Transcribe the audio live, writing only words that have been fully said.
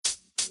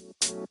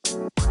What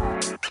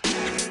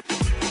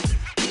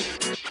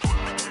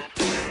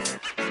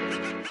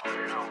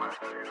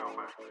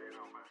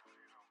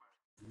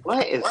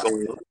is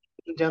going on,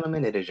 ladies and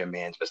gentlemen? It is your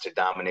man, Mr.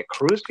 Dominic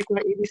Cruz, speaking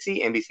on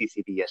ABC, NBC,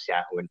 CBS,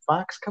 Yahoo, and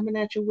Fox, coming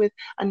at you with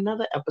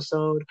another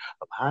episode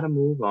of How to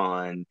Move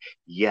On.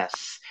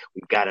 Yes,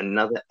 we've got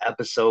another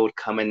episode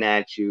coming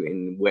at you,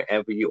 and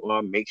wherever you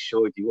are, make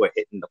sure you are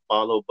hitting the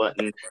follow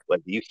button,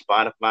 whether you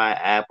Spotify,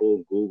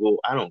 Apple, Google,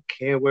 I don't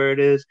care where it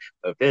is,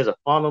 but if there's a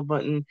follow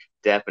button,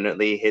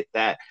 definitely hit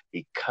that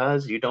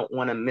because you don't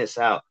want to miss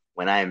out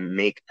when I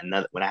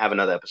have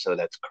another episode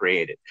that's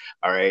created.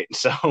 All right.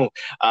 So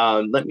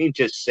let me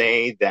just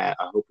say that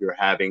I hope you're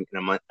having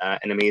an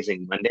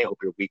amazing Monday. I hope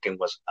your weekend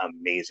was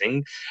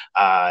amazing.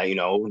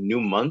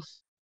 New month,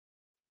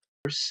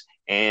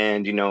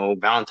 and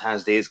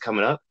Valentine's Day is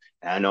coming up.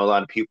 And I know a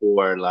lot of people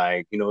are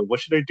like,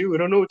 what should I do? I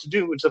don't know what to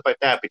do and stuff like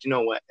that. But you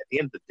know what? At the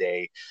end of the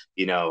day,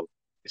 you know,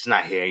 it's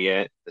not here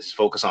yet. Let's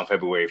focus on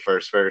February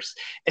 1st first.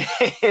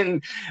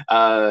 And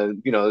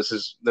let's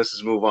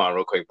just move on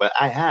real quick. But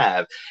I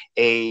have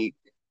a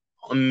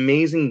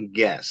amazing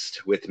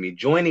guest with me,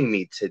 joining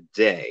me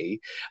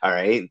today. All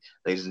right,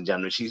 ladies and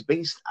gentlemen, she's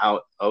based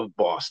out of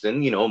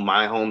Boston,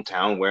 my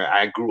hometown where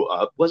I grew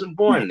up. Wasn't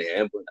born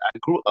there, but I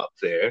grew up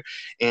there.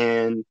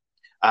 And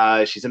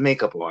she's a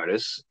makeup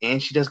artist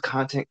and she does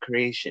content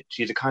creation.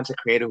 She's a content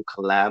creator who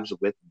collabs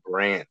with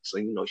brands. So,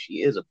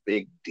 she is a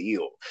big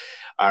deal.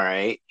 All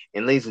right.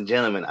 And ladies and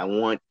gentlemen, I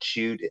want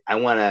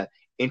to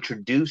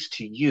introduce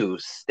to you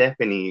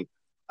Stephanie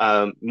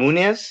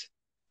Munez.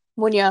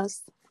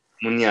 Munoz.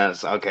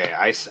 Munoz. Okay,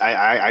 I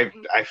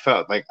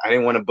felt like I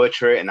didn't want to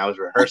butcher it, and I was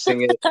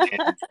rehearsing it.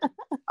 And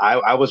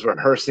I was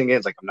rehearsing it.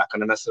 It's like I'm not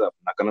gonna mess it up.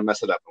 I'm not gonna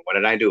mess it up. And what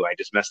did I do? I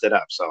just messed it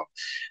up. So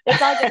It's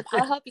all good.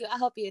 I'll help you. I'll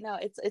help you. No,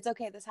 it's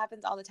okay. This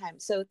happens all the time.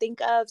 I think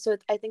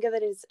of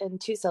it as in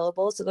two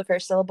syllables. So the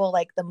first syllable,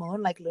 like the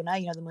moon, like Luna,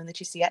 the moon that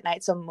you see at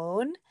night. So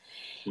moon.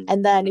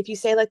 And then if you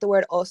say like the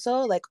word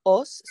oso, like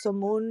os, so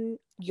moon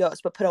yos,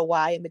 but put a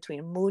Y in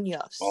between.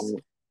 Munoz.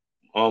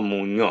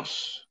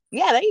 Munoz.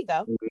 Yeah, there you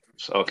go.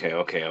 Okay.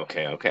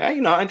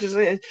 I just,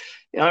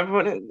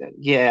 everyone,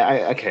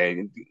 yeah,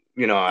 okay.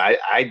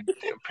 I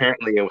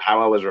apparently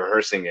how I was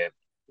rehearsing it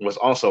was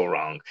also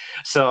wrong.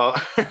 So,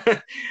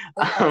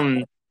 but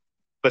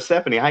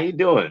Stephanie, how you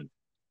doing?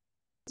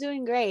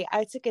 Doing great.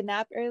 I took a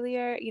nap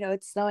earlier.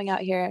 It's snowing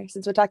out here.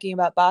 Since we're talking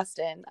about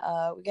Boston,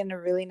 we're getting a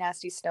really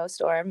nasty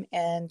snowstorm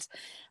and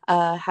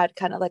had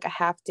kind of like a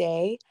half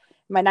day.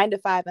 My 9 to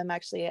 5, I'm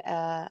actually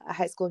a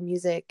high school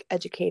music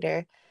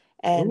educator,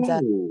 and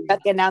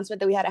got the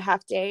announcement that we had a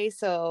half day.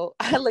 So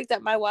I looked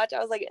at my watch. I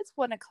was like, it's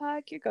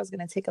 1:00. Your girl's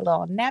going to take a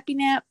little nappy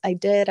nap. I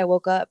did. I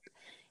woke up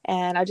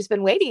and I've just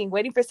been waiting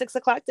for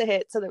 6:00 to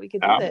hit so that we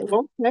could do this.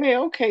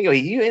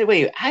 Okay.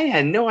 Wait, I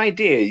had no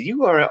idea.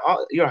 You're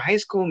a high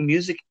school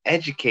music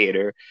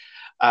educator.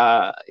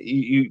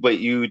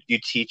 You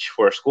teach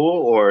for a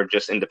school or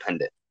just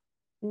independent?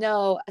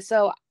 No,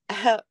 so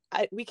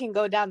we can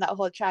go down that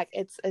whole track.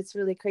 It's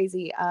really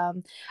crazy.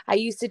 I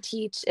used to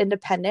teach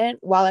independent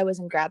while I was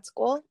in grad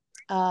school.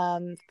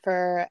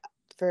 For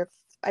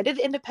I did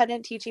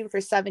independent teaching for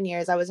 7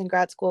 years. I was in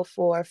grad school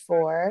for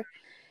 4,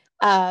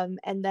 and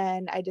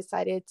then I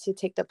decided to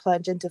take the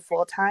plunge into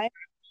full time.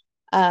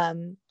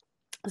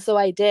 So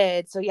I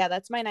did. So yeah,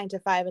 that's my 9 to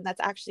 5, and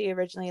that's actually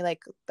originally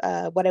like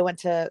what I went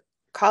to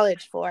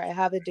college for. I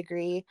have a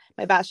degree.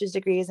 My bachelor's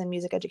degree is in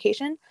music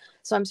education,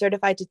 so I'm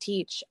certified to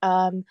teach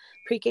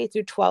pre-K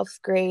through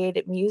 12th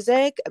grade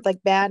music,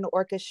 like band,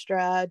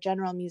 orchestra,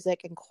 general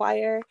music, and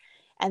choir.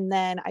 And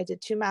then I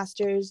did 2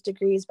 master's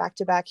degrees back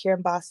to back here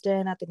in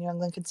Boston at the New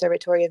England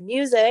Conservatory of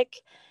Music,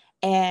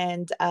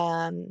 and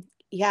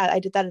yeah, I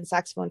did that in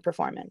saxophone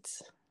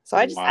performance. So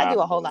I do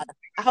a whole lot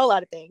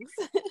of things.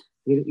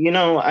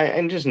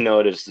 I just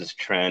noticed this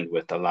trend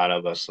with a lot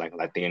of us, like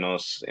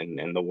Latinos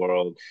in the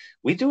world.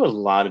 We do a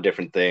lot of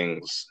different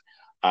things.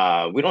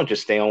 We don't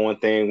just stay on one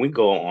thing. We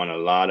go on a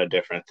lot of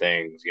different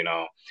things,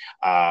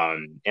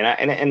 and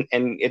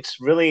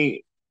it's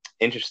really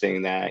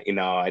interesting that,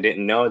 I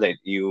didn't know that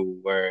you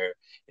were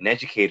an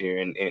educator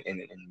in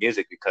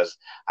music because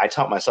I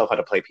taught myself how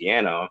to play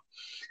piano.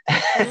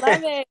 I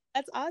love it.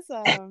 That's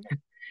awesome.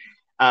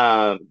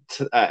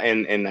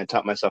 And I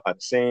taught myself how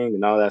to sing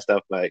and all that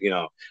stuff. But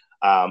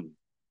um,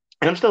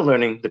 and I'm still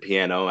learning the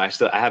piano. I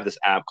have this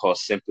app called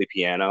Simply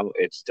Piano.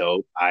 It's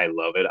dope. I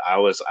love it. I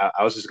was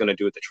just gonna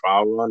do it the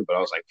trial run, but I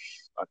was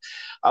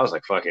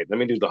like, fuck it. Let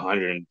me do the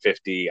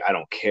 150. I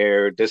don't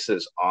care. This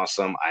is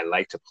awesome. I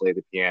like to play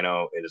the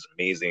piano. It is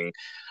amazing.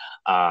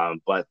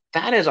 But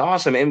that is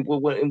awesome. And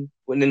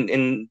when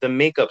in the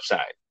makeup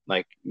side,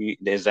 like,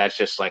 is that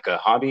just like a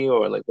hobby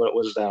or like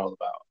what is that all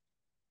about?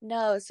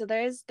 No, so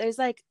there's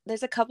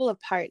a couple of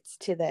parts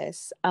to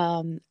this.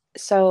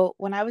 So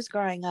when I was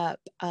growing up,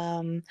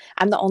 I'm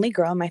the only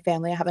girl in my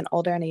family. I have an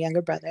older and a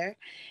younger brother.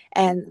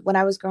 And when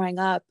I was growing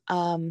up,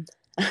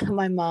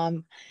 My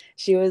mom,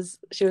 she was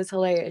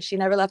hilarious. She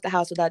never left the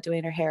house without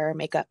doing her hair or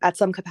makeup at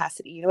some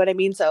capacity. You know what I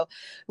mean? So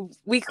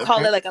we call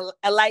Okay. it like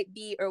a light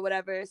beat or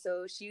whatever.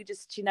 So she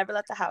never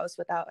left the house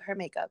without her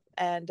makeup.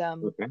 And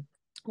Okay.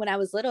 when I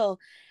was little,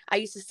 I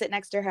used to sit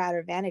next to her at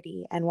her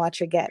vanity and watch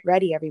her get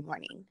ready every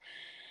morning.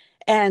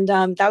 And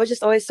that was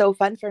just always so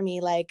fun for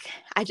me. Like,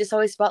 I just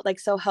always felt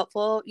like so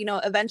helpful.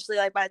 Eventually,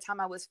 like by the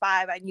time I was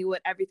 5, I knew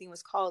what everything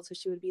was called. So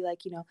she would be like,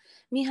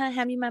 Mija,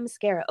 hand me my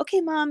mascara.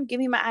 Okay, mom, give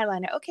me my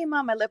eyeliner. Okay,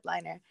 mom, my lip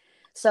liner.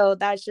 So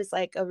that's just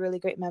like a really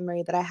great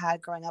memory that I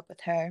had growing up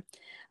with her.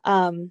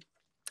 Um,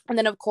 and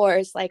then, of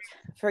course, like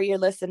for your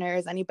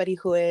listeners, anybody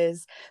who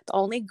is the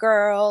only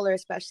girl, or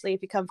especially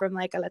if you come from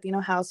like a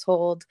Latino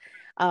household,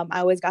 I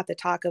always got the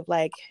talk of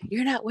like,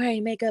 you're not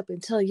wearing makeup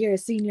until you're a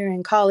senior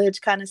in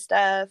college kind of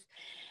stuff.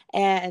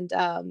 And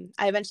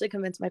I eventually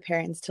convinced my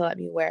parents to let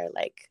me wear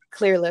like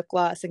clear lip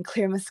gloss and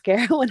clear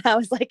mascara when I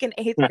was like in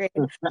 8th grade.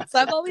 So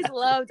I've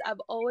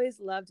always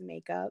loved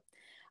makeup.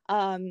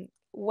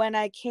 When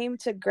I came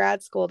to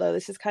grad school, though,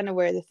 this is kind of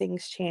where the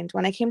things changed.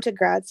 When I came to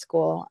grad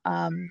school,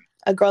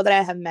 a girl that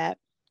I have met,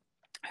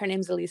 her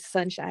name's Elise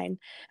Sunshine,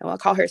 and we'll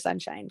call her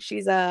Sunshine.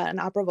 She's an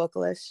opera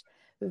vocalist,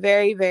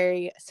 very,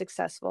 very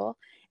successful,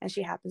 and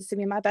she happens to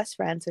be my best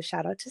friend. So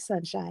shout out to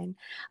Sunshine.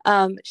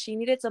 She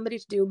needed somebody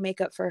to do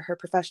makeup for her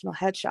professional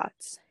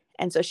headshots,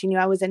 and so she knew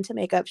I was into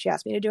makeup. She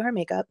asked me to do her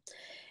makeup,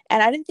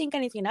 and I didn't think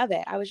anything of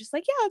it. I was just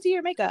like, "Yeah, I'll do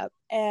your makeup."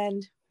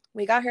 And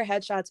we got her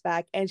headshots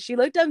back, and she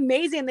looked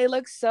amazing. They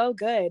looked so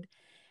good.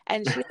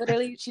 And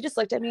she just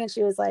looked at me and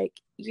she was like,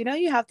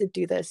 you have to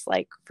do this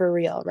like for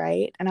real,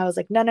 right? And I was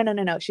like, no, no, no,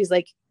 no, no. She's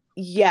like,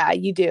 yeah,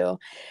 you do.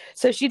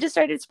 So she just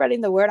started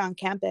spreading the word on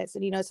campus.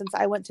 And, since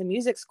I went to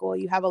music school,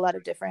 you have a lot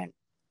of different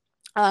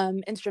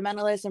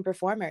instrumentalists and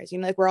performers,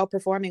 like we're all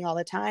performing all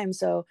the time.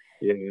 So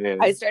Yeah, yeah.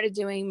 I started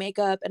doing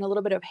makeup and a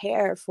little bit of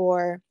hair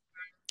for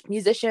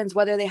musicians,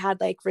 whether they had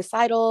like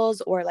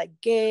recitals or like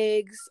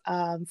gigs,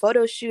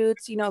 photo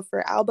shoots,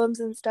 for albums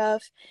and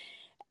stuff.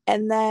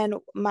 And then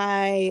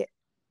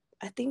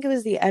I think it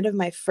was the end of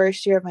my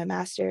first year of my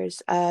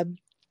master's.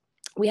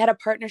 We had a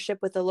partnership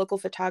with a local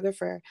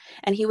photographer,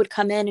 and he would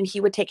come in and he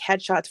would take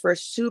headshots for a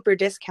super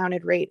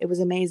discounted rate. It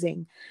was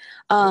amazing.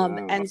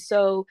 Wow. And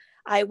so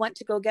I went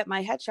to go get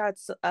my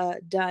headshots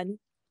done,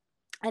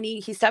 and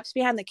he steps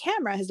behind the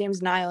camera. His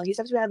name's Niall. He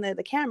steps behind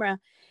the camera,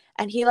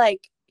 and he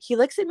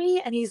looks at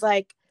me and he's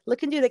like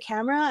looking through the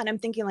camera, and I'm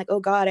thinking like, oh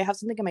God, I have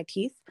something in my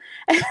teeth.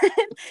 And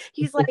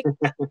he's like,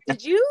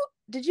 did you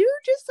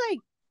just like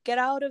get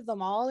out of the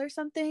mall or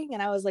something?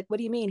 And I was like, what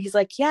do you mean? He's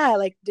like, yeah,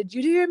 like, did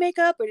you do your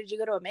makeup or did you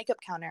go to a makeup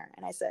counter?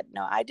 And I said,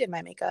 no, I did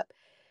my makeup.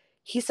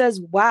 He says,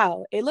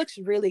 wow, it looks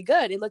really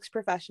good. It looks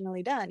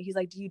professionally done. He's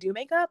like, do you do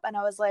makeup? And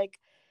I was like,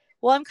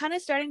 well, I'm kind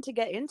of starting to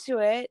get into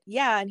it.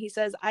 Yeah. And he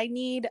says, I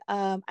need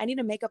a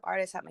makeup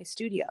artist at my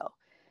studio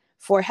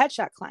for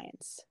headshot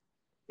clients.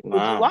 Would you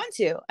Wow. want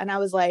to? And I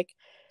was like,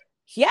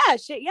 yeah,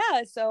 shit,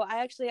 yeah. So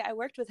I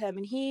worked with him,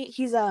 and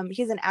he's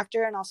an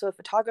actor and also a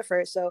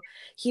photographer. So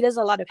he does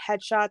a lot of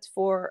headshots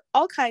for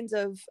all kinds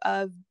of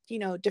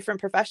different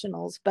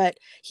professionals, but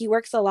he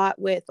works a lot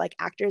with like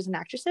actors and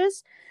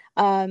actresses,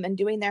 and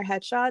doing their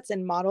headshots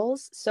and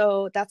models.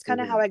 So that's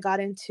kind of how Mhm. I got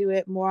into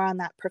it more on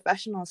that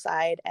professional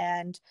side.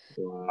 And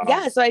Wow.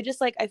 yeah, so I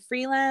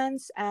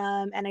freelance,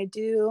 and I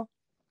do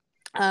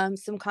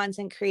some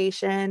content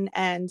creation.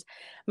 And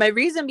my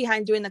reason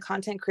behind doing the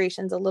content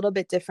creation is a little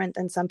bit different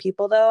than some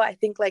people, though. I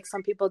think like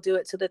some people do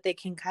it so that they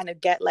can kind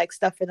of get like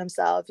stuff for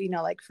themselves,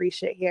 like free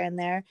shit here and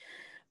there.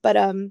 But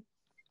I Or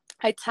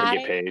get tie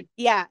paid.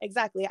 yeah,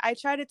 exactly, I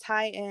try to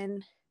tie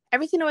in.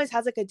 Everything always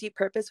has like a deep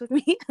purpose with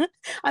me.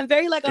 I'm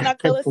very like on that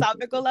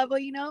philosophical level,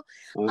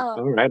 All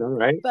um right. All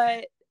right.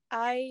 but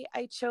I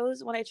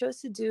chose, when I chose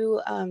to do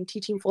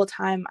teaching full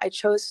time, I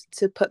chose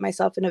to put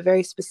myself in a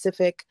very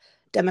specific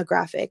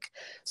demographic.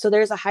 So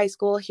there's a high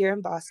school here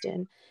in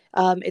Boston.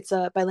 It's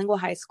a bilingual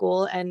high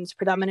school, and it's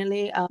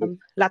predominantly Which,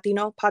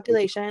 Latino which,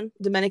 population,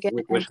 Dominican,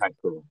 which and high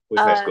school?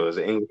 Which high uh, school is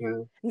it?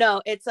 English?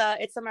 no, it's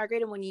the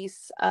Margarita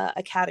Muniz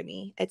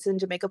Academy. It's in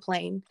Jamaica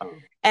Plain, Oh,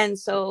 and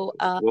so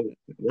what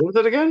was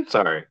it again?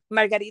 Sorry.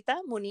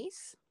 Margarita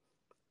Muniz.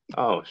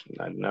 Oh,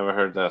 I never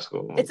heard that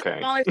school. It's a Okay.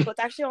 smaller school. It's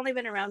actually only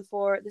been around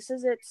for, this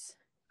is its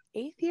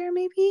 8th year,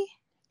 maybe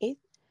eighth,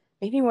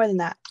 maybe more than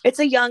that. It's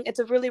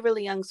a really,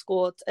 really young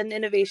school. It's an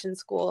innovation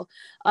school.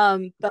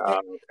 But Okay.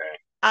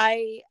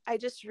 I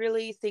just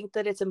really think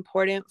that it's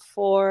important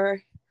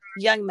for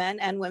young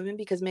men and women,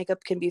 because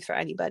makeup can be for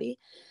anybody,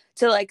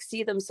 to like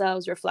see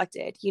themselves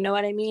reflected. You know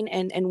what I mean?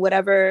 And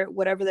whatever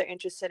they're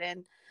interested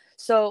in.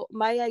 So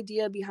my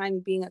idea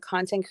behind being a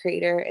content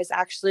creator is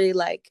actually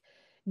like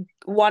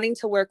wanting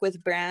to work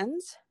with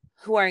brands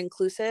who are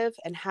inclusive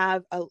and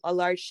have a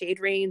large shade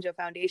range of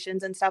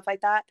foundations and stuff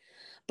like that.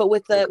 But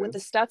with Okay. the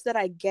stuff that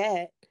I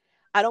get,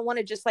 I don't want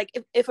to just like,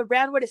 if a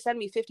brand were to send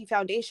me 50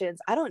 foundations,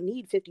 I don't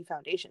need 50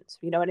 foundations.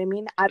 You know what I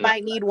mean? I No,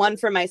 might need one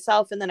for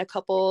myself and then a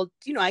couple,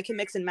 I can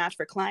mix and match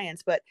for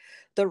clients, but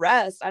the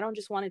rest, I don't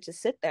just want it to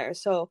sit there.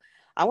 So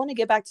I want to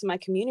get back to my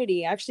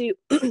community. Actually,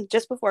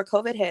 just before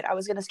COVID hit, I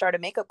was going to start a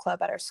makeup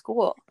club at our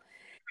school.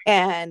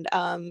 And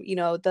you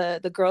know,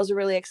 the girls are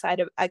really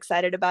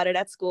excited about it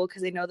at school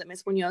because they know that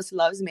Miss Munoz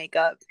loves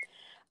makeup.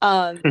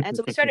 And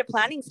so we started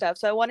planning stuff.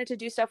 So I wanted to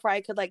do stuff where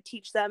I could like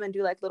teach them and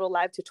do like little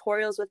live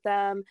tutorials with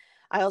them.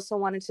 I also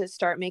wanted to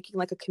start making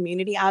like a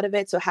community out of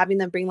it. So having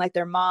them bring like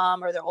their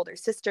mom or their older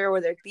sister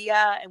or their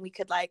tia, and we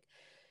could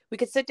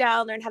sit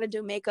down, learn how to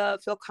do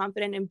makeup, feel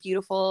confident and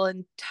beautiful,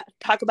 and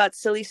talk about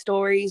silly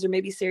stories or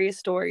maybe serious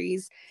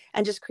stories,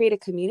 and just create a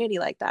community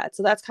like that.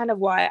 So that's kind of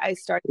why I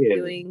started Yeah.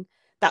 doing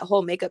that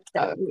whole makeup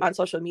stuff on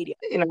social media.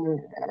 You know,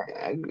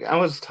 I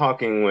was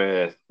talking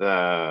with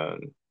I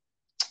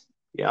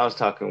was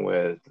talking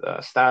with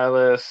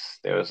stylists.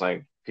 There was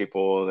like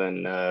people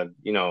and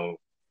you know,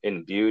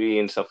 in beauty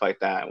and stuff like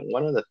that. And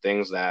one of the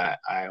things that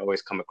I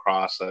always come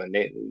across, and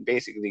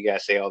basically you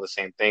guys say all the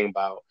same thing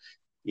about,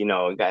 you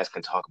know, you guys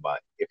can talk about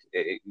if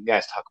you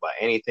guys talk about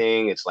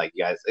anything. It's like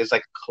you guys, it's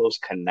like a close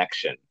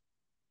connection,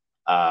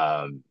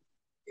 um,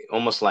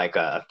 almost like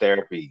a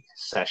therapy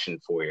session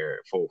for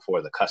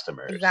for the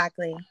customers.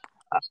 Exactly.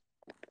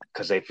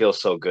 Because they feel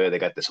so good. They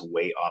got this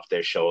weight off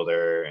their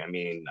shoulder. I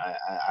mean,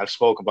 I've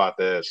spoke about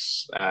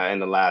this in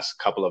the last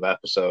couple of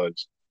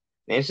episodes,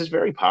 and it's just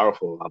very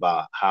powerful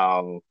about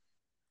how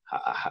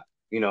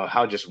you know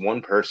how just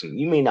one person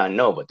you may not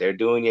know, but they're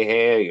doing your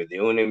hair, you're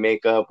doing your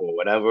makeup, or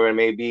whatever it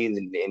may be, and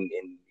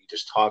you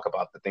just talk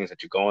about the things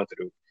that you're going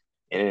through,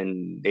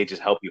 and they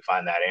just help you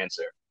find that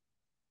answer.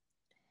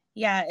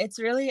 Yeah, it's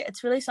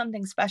really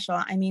something special.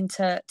 I mean,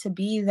 to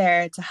be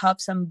there to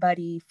help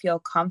somebody feel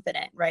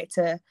confident, right?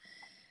 To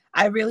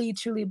I really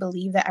truly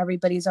believe that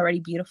everybody's already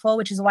beautiful,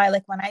 which is why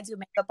like when I do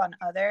makeup on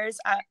others,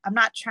 I'm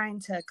not trying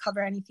to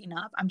cover anything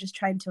up. I'm just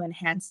trying to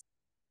enhance.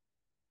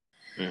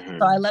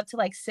 So I Mm-hmm. love to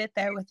like sit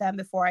there with them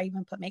before I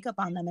even put makeup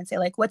on them and say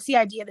like, what's the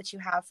idea that you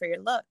have for your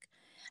look?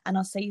 And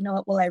I'll say, you know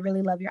what, well, I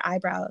really love your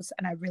eyebrows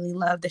and I really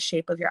love the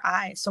shape of your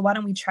eyes. So why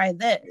don't we try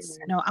this?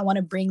 You know, I want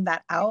to bring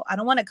that out. I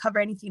don't want to cover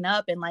anything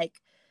up and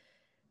like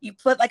you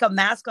put like a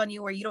mask on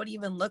you where you don't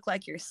even look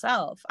like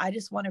yourself. I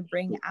just want to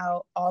bring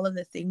out all of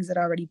the things that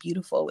are already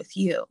beautiful with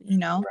you, you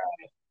know?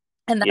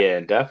 And Yeah,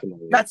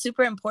 definitely. that's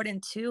super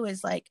important too,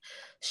 is like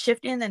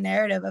shifting the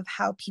narrative of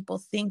how people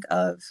think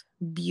of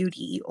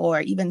beauty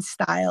or even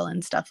style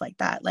and stuff like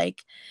that.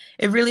 Like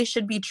it really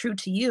should be true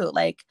to you.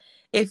 Like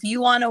if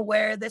you want to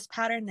wear this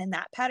pattern and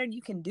that pattern,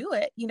 you can do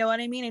it. You know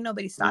what I mean? And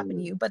nobody's stopping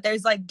Mm. you, but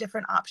there's like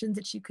different options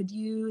that you could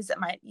use that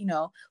might, you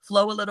know,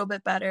 flow a little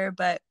bit better.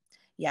 But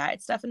yeah,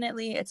 it's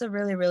a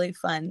really, really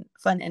fun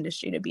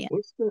industry to be in.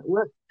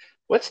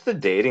 What's the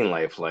dating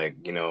life like,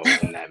 you know,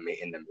 in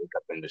in the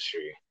makeup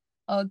industry?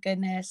 Oh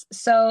goodness.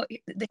 So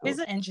here's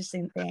an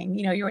interesting thing.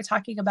 You know, you were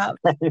talking about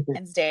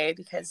Valentine's Day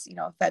because, you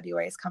know,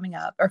 February is coming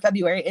up or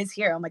February is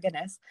here. Oh my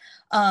goodness.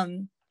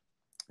 Um,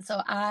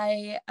 so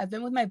I've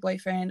been with my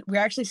boyfriend.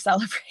 We're actually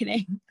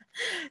celebrating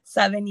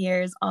 7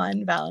 years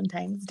on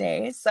Valentine's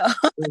Day. So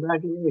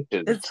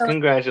Congratulations. so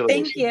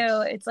thank you.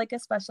 Congratulations. It's like a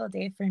special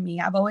day for me.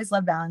 I've always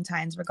loved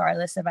Valentine's,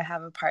 regardless if I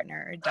have a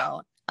partner or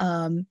don't.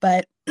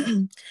 But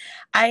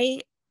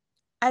I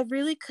I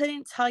really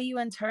couldn't tell you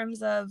in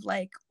terms of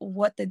like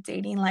what the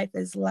dating life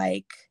is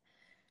like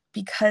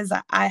because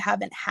I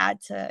haven't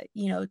had to,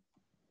 you know,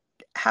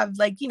 have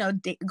like, you know,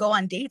 go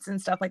on dates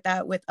and stuff like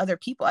that with other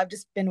people. I've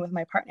just been with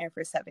my partner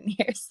for 7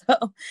 years.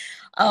 So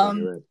Right,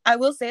 right. I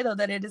will say though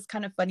that it is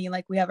kind of funny.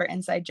 Like we have our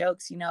inside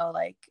jokes, you know,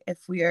 like if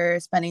we're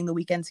spending the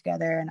weekend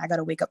together and I got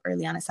to wake up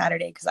early on a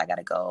Saturday because I got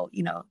to go,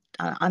 you know,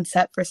 on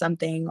set for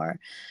something or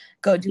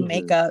go do Mhm.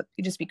 makeup,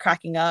 you just be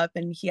cracking up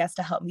and he has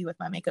to help me with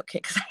my makeup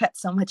kit because I got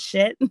so much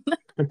shit.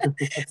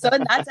 So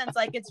in that sense,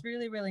 like it's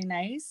really, really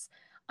nice.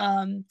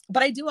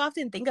 But I do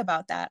often think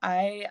about that.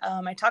 I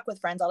talk with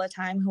friends all the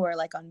time who are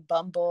like on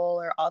Bumble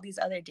or all these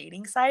other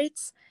dating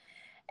sites.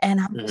 And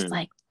I'm just Mhm.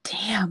 like,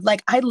 damn,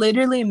 like I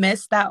literally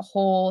missed that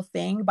whole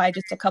thing by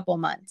just a couple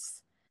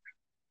months.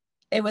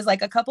 It was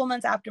like a couple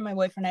months after my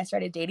boyfriend and I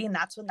started dating.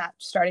 That's when that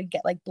started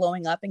get like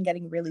blowing up and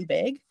getting really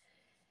big.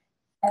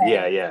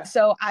 Yeah, And yeah.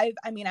 so I've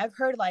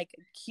heard like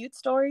cute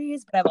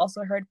stories, but I've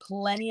also heard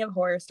plenty of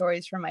horror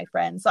stories from my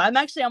friends. So I'm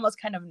actually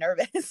almost kind of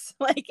nervous.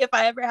 Like if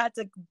I ever had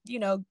to, you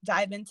know,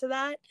 dive into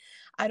that,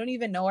 I don't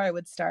even know where I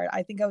would start.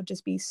 I think I would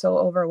just be so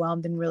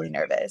overwhelmed and really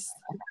nervous.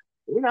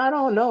 You know, I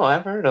don't know.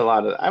 I've heard a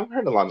lot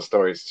of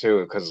stories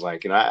too, because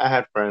like, you know, I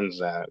had friends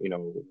that, you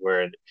know,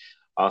 were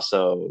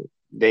also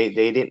they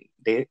didn't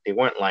they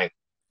weren't like,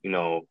 you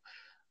know,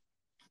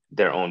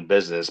 their own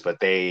business, but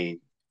they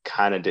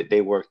kind of did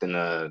they worked in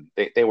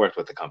they worked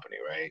with the company,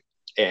 right?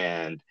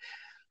 And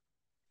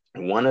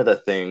one of the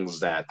things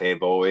that they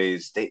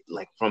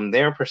like from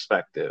their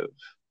perspective,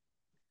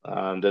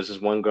 there's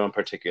this one girl in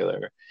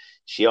particular.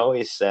 She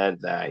always said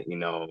that, you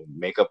know,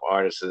 makeup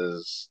artists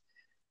is,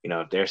 you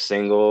know, if they're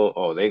single,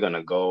 oh, they're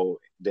gonna go.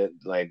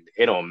 Like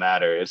it don't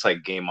matter. It's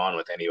like game on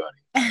with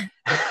anybody.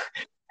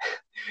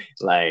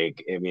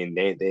 Like, I mean,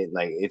 they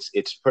like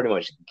it's pretty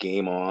much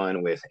game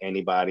on with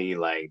anybody.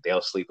 Like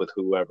they'll sleep with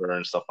whoever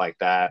and stuff like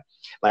that.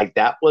 Like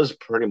that was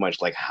pretty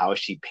much like how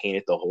she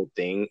painted the whole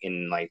thing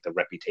in like the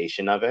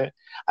reputation of it.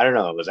 I don't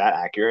know, was that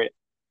accurate?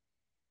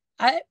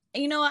 I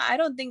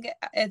don't think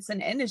it's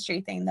an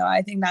industry thing though.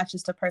 I think that's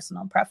just a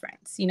personal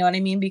preference. You know what I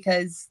mean?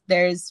 Because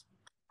there's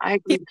I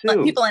agree people,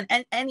 too. people in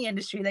any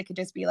industry that could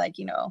just be like,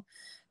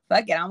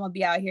 fuck it, I'm gonna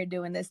be out here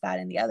doing this, that,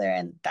 and the other,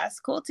 and that's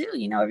cool too.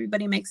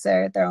 Everybody makes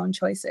their own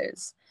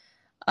choices.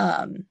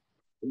 Um,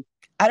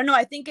 I don't know.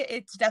 I think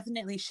it's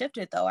definitely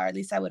shifted though, or at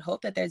least I would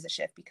hope that there's a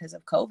shift because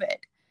of COVID.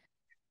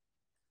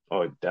 Oh,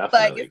 Like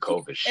definitely.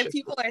 COVID if shit.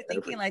 people are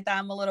thinking like that,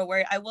 I'm a little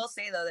worried. I will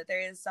say though that there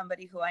is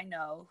somebody who I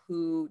know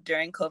who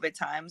during COVID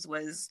times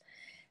was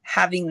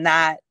having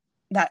that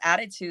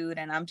attitude,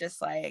 and I'm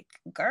just like,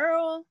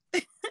 girl,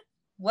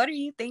 what are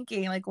you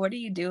thinking? Like, what are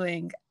you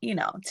doing?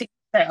 To each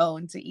their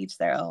own, to each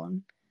their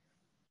own.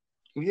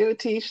 Yeah,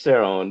 teach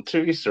their own,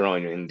 to each their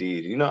own,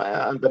 indeed.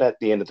 But at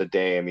the end of the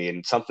day, I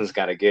mean, something's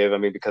got to give. I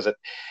mean, because and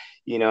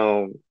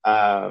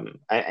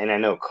I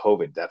know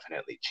COVID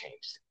definitely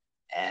changed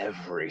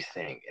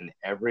everything in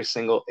every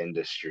single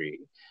industry.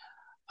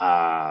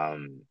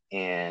 And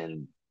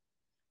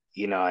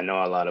I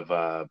know a lot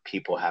of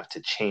people have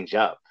to change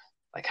up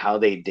like how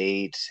they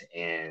date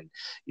and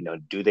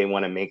do they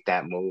want to make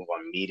that move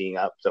on meeting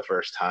up the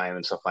first time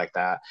and stuff like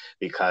that?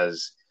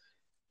 Because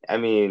I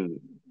mean,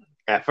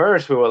 at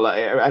first we were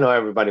like, I know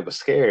everybody was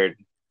scared,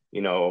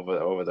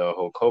 over the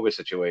whole COVID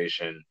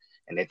situation,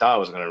 and they thought it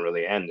was going to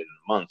really end in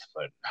a month,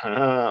 but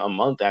a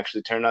month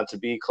actually turned out to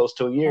be close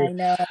to a year. I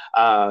know.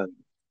 Uh,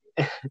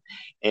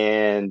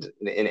 and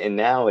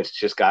now it's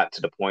just got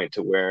to the point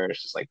to where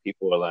it's just like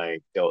people are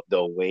like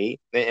they'll wait,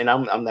 and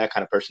I'm that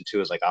kind of person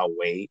too. Is like I'll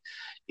wait,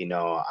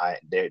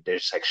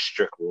 there's like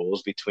strict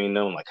rules between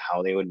them, like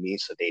how they would meet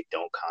so they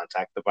don't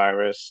contact the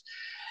virus.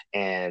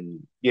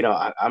 And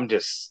I'm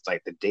just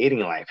like the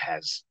dating life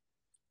has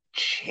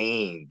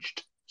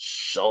changed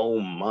so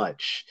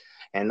much.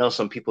 And I know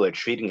some people are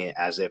treating it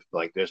as if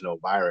like there's no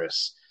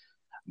virus,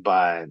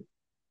 but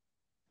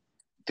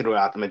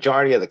throughout the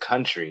majority of the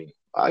country,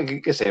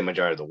 you could say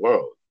majority of the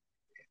world,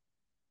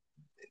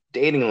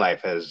 dating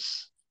life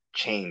has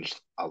changed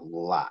a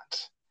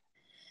lot.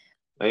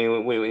 I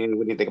mean, what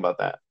do you think about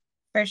that?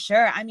 For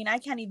sure. I mean, I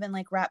can't even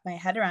like wrap my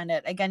head around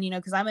it again,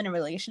 because I'm in a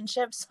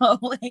relationship. So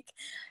like,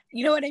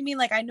 you know what I mean?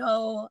 Like I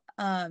know,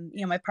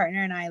 my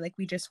partner and I, like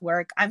we just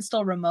work. I'm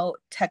still remote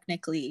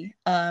technically.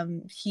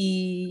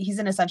 He's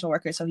an essential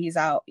worker, so he's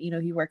out,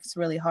 he works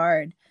really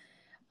hard.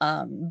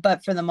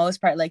 But for the most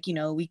part, like,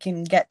 we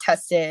can get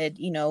tested,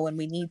 when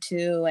we need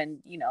to, and,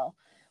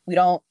 we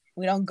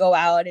don't go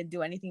out and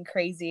do anything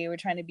crazy. We're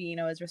trying to be,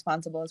 as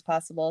responsible as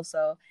possible.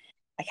 So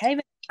I can't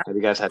even. Have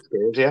you guys had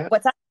scares yet?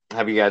 What's that?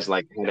 Have you guys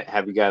got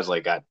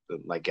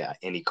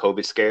any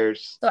COVID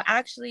scares? So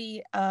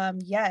actually,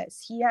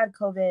 yes, he had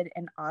COVID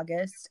in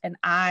August and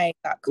I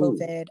got Ooh.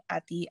 COVID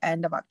at the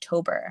end of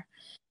October.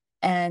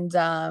 And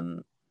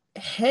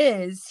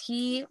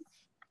he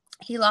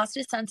lost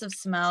his sense of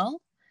smell,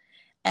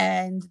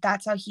 and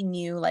that's how he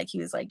knew. Like he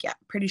was like, yeah,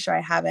 pretty sure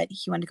I have it.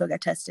 He went to go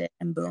get tested,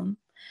 and boom.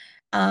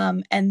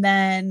 And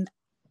then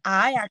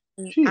I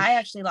Sheesh.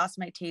 actually lost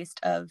my taste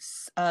of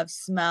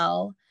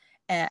smell,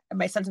 and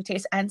my sense of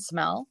taste and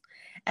smell.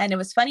 And it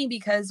was funny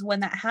because when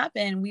that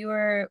happened,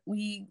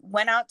 we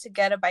went out to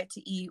get a bite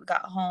to eat,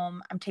 got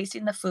home, I'm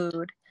tasting the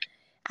food,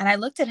 and I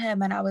looked at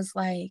him and I was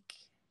like,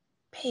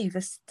 babe,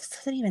 this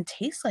doesn't even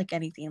taste like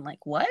anything.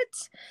 Like, what?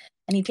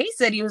 And he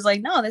tasted, he was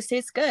like, no, this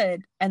tastes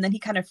good. And then he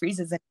kind of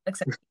freezes and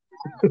looks at me,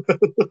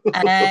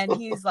 and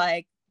he's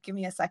like, give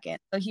me a second.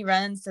 So he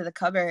runs to the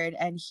cupboard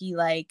and he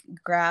like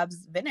grabs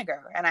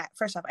vinegar. And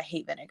first off, I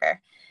hate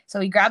vinegar. So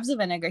he grabs the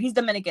vinegar. He's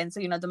Dominican. So,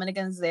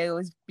 Dominicans, they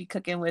always be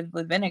cooking with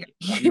vinegar.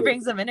 He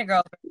brings the vinegar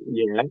over.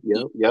 Yeah, He,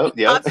 yep,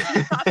 yep.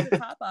 he pops the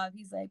top off.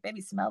 He's like,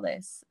 baby, smell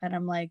this. And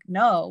I'm like,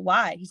 no,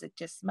 why? He's like,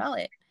 just smell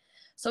it.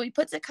 So he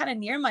puts it kind of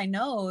near my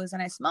nose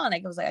and I smell it. And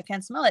I was like, I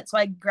can't smell it. So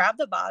I grab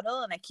the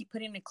bottle and I keep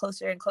putting it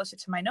closer and closer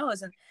to my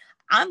nose. And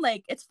I'm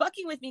like, it's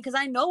fucking with me because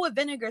I know what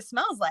vinegar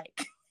smells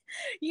like.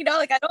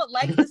 Like I don't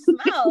like the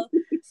smell.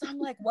 So I'm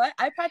like, what?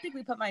 I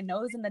practically put my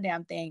nose in the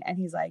damn thing. And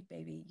he's like,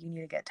 baby, you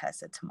need to get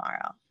tested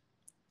tomorrow.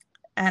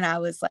 And I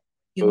was like,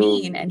 you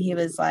mean? And he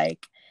was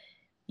like,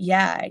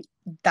 yeah,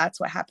 that's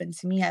what happened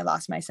to me. I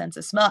lost my sense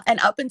of smell. And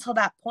up until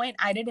that point,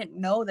 I didn't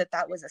know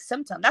that was a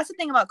symptom. That's the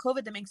thing about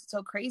COVID that makes it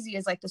so crazy,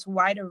 is like this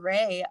wide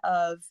array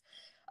of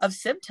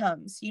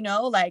symptoms,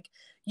 like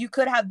you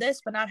could have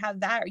this, but not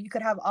have that, or you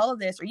could have all of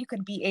this, or you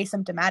could be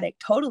asymptomatic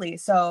totally.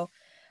 So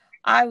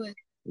I was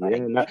Yeah,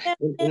 like, no,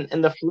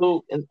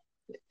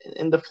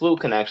 and the flu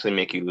can actually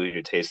make you lose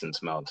your taste and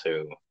smell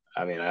too.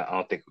 I mean, I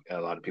don't think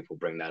a lot of people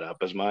bring that up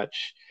as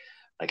much.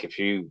 Like if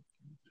you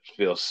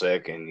feel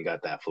sick and you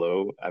got that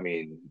flu, I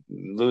mean,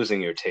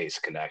 losing your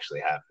taste can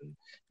actually happen.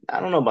 I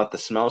don't know about the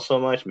smell so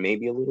much,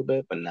 maybe a little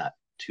bit, but not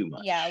too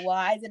yeah, much. well,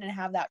 I didn't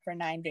have that for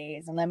 9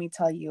 days. And let me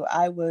tell you,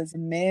 I was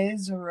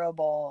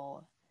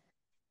miserable.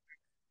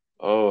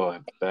 Oh, I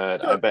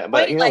bet. To I a bet. But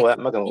point, you know like what?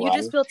 I'm not gonna you lie.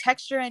 just feel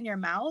texture in your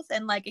mouth,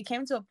 and like it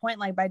came to a point,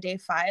 like by day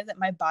 5, that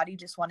my body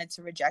just wanted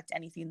to reject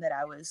anything that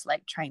I was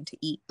like trying to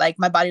eat. Like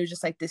my body was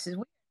just like, this is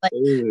weird. Like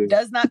Ooh.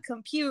 does not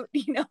compute,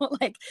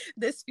 like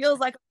this feels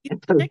like a piece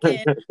of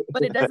chicken,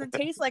 but it doesn't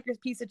taste like a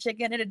piece of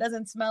chicken, and it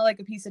doesn't smell like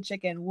a piece of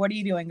chicken. What are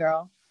you doing,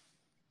 girl?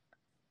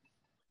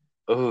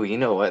 Oh, you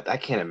know what? I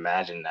can't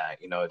imagine that.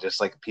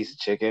 Just like a piece of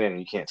chicken and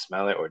you can't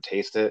smell it or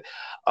taste it.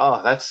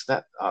 Oh, that's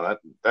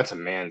a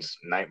man's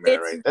nightmare,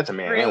 It's right? That's a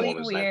man and really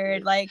woman's weird. nightmare.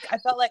 Like I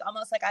felt like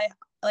almost like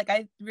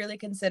I really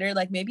considered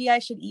like maybe I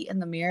should eat in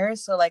the mirror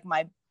so like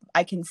my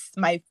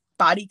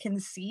body can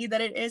see that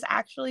it is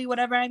actually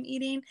whatever I'm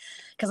eating.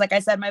 Cause like I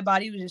said, my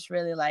body was just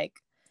really like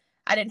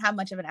I didn't have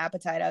much of an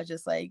appetite. I was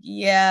just like,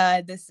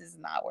 yeah, this is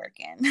not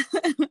working.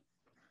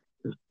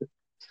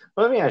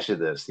 Well, let me ask you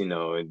this. You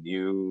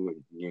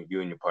and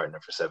your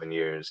partner for 7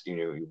 years, you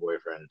knew your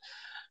boyfriend.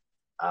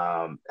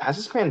 Has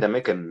this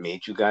pandemic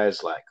made you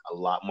guys like a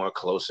lot more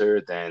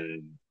closer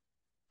than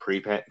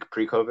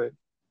pre-COVID?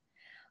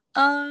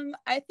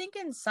 I think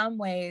in some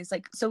ways,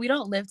 like, so we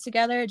don't live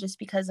together just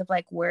because of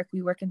like work.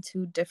 We work in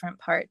two different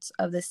parts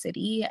of the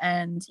city,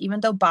 and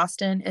even though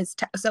Boston is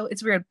so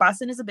it's weird.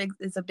 Boston is a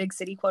big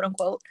city, quote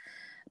unquote,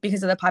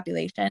 because of the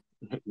population.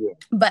 Yeah.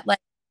 But like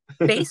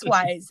space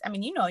wise, I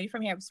mean, you're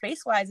from here.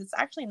 Space wise, it's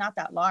actually not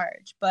that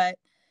large, but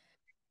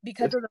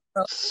because It's of the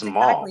roads, exactly,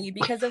 small.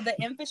 because of the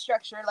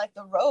infrastructure, like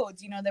the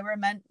roads, they were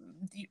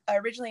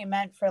originally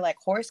meant for like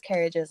horse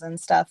carriages and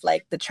stuff.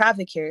 Like the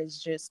traffic here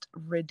is just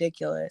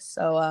ridiculous.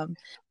 So I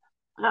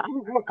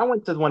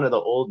went to one of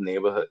the old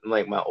neighborhood,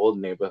 like my old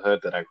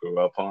neighborhood that I grew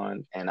up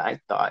on, and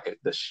I thought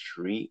the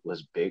street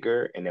was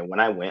bigger. And then when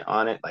I went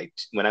on it, like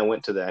when I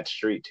went to that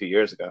street 2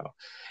 years ago,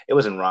 it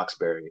was in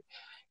Roxbury.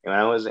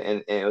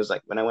 And it was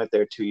like when I went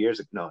there 2 years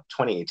ago, no,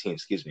 2018,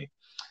 excuse me.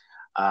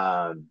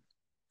 Um,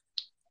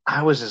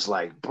 I was just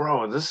like,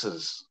 bro, this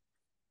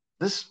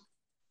this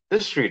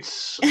street's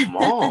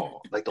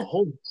small. Like the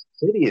whole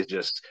city is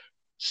just yeah,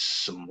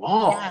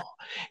 small.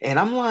 And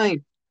I'm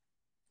like,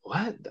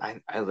 what?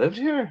 I lived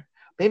here?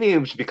 Maybe it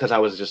was because I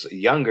was just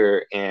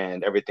younger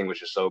and everything was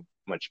just so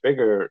much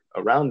bigger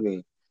around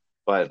me.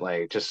 But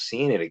like just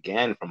seeing it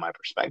again from my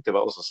perspective,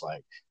 I was just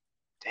like,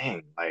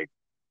 dang, like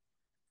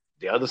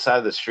the other side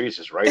of the street is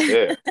just right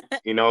there.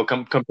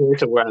 Compared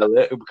to where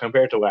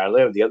I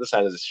live, the other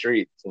side of the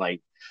street,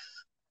 like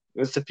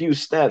it's a few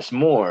steps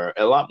more,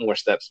 a lot more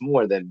steps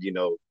more than,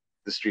 the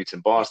streets in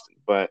yeah. Boston.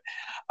 But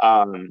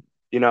I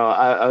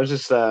was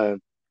just the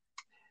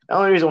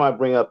only reason why I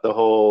bring up the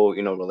whole,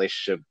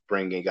 relationship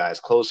bringing guys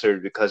closer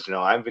because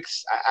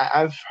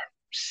I've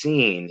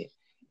seen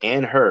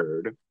and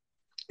heard,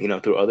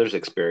 through others'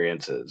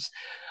 experiences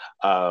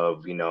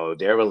of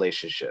their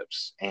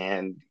relationships,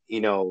 and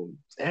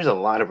there's a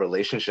lot of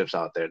relationships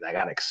out there that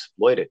got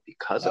exploited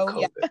because of Oh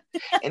yeah. COVID,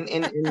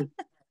 and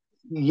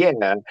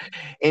yeah,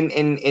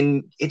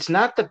 and it's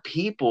not the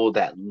people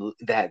that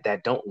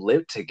don't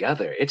live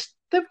together. It's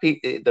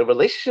the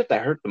relationship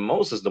that hurt the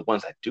most is the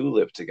ones that do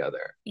live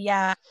together.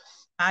 Yeah,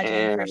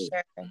 imagine for And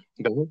sure.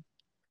 go ahead.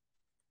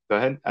 Go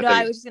ahead. I No, cut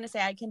I you. was just gonna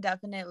say I can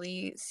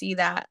definitely see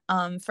that.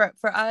 For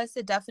us,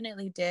 it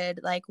definitely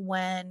did. Like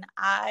when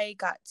I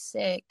got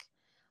sick,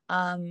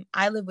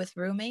 I live with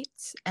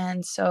roommates,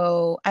 and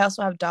so I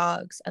also have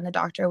dogs. And the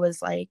doctor was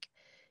like,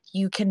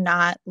 "You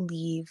cannot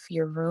leave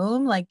your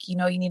room. Like, you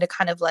need to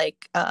kind of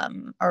like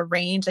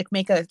arrange, like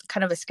make a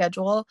kind of a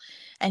schedule."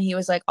 And he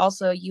was like,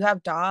 "Also, you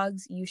have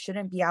dogs. You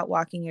shouldn't be out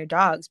walking your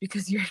dogs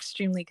because you're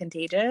extremely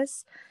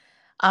contagious."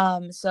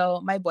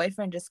 So my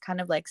boyfriend just kind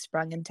of like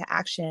sprung into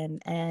action,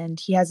 and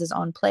he has his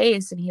own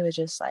place, and he was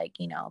just like,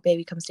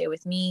 baby, come stay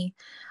with me.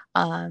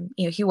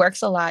 He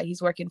works a lot.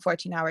 He's working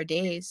 14-hour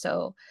days.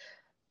 So,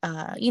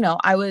 I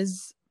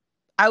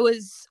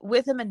was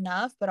with him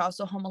enough, but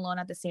also home alone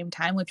at the same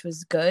time, which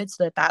was good.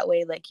 So that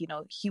way, like,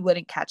 he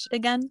wouldn't catch it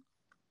again.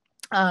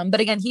 But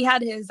again, he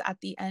had his at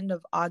the end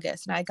of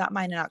August, and I got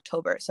mine in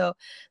October. So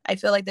I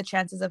feel like the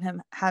chances of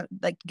him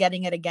like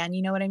getting it again,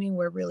 you know what I mean,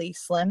 were really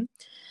slim.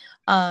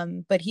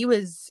 But he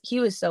was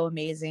so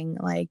amazing.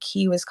 Like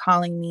he was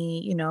calling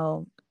me,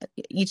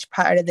 each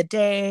part of the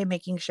day,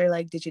 making sure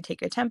like, did you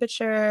take your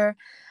temperature?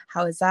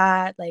 How is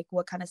that? Like,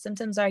 what kind of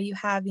symptoms are you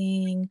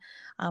having?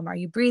 Are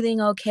you breathing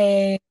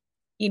okay?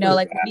 What a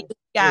Like, guy. What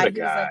yeah, a he was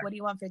guy. like, what do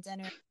you want for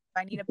dinner?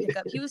 I need to pick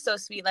up. He was so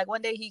sweet. Like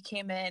one day he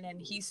came in and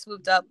he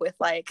swooped up with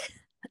like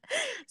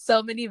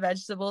so many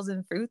vegetables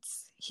and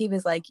fruits. He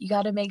was like, "You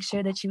got to make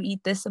sure that you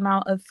eat this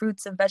amount of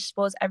fruits and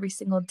vegetables every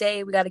single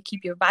day. We got to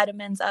keep your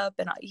vitamins up."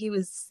 And he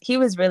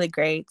was really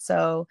great.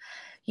 So,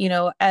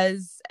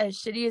 as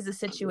shitty as the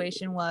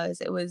situation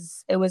was, it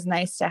was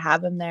nice to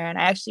have him there. And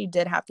I actually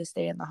did have to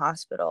stay in the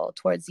hospital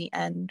towards the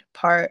end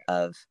part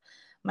of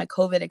my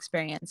COVID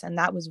experience, and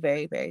that was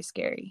very, very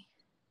scary.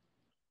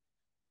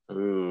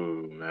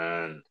 Ooh,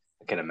 man.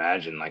 I can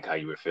imagine like how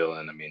you were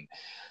feeling. I mean,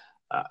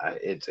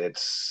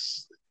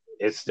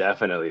 it's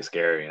definitely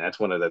scary, and that's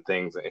one of the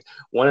things.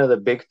 One of the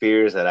big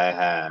fears that I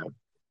have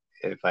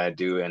if I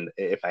do, and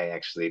if I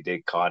actually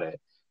did caught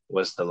it,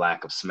 was the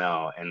lack of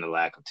smell and the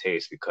lack of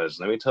taste. Because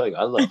let me tell you,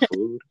 I love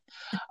food,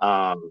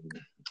 um,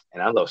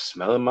 and I love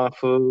smelling my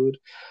food.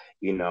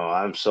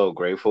 I'm so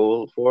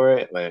grateful for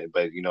it.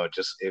 But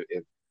just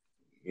if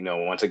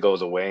once it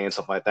goes away and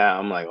stuff like that,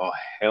 I'm like, oh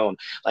hell.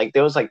 Like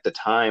there was like the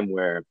time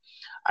where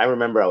I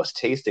remember I was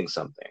tasting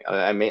something.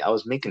 I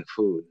was making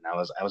food and I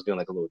was doing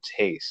like a little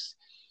taste.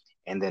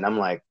 And then I'm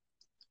like,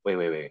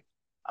 wait.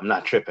 I'm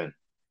not tripping.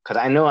 Cause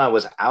I know I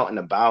was out and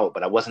about,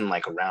 but I wasn't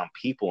like around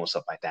people and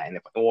stuff like that.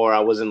 Or I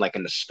wasn't like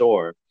in the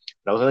store,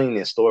 but I was only in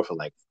the store for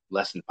like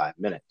less than 5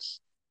 minutes,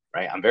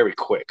 right? I'm very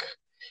quick.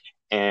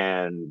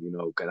 And,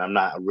 cause I'm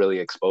not really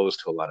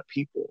exposed to a lot of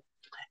people.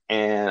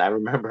 And I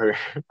remember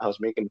I was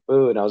making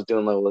food and I was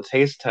doing a little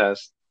taste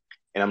test.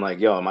 And I'm like,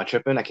 yo, am I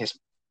tripping? I can't.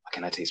 What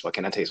can I taste? What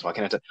can I taste? What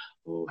can I taste?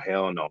 Oh,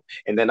 hell no.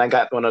 And then I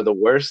got one of the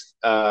worst.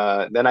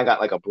 Then I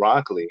got like a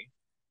broccoli.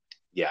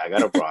 Yeah, I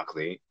got a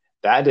broccoli.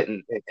 That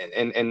didn't.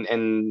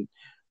 And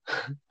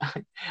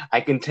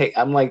I can take.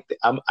 I'm like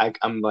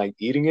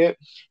eating it,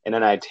 and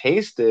then I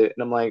taste it,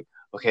 and I'm like,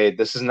 okay,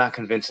 this is not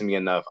convincing me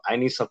enough. I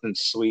need something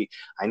sweet.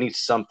 I need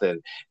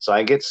something. So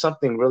I get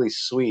something really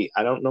sweet.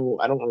 I don't know.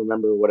 I don't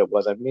remember what it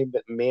was. I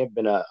may have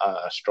been a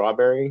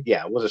strawberry.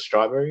 Yeah, it was a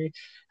strawberry.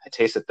 I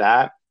tasted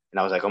that, and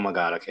I was like, oh my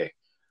God, okay.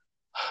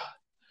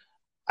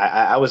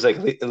 I was like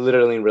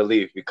literally in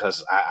relief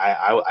because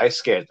I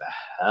scared the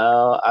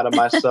hell out of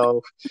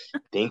myself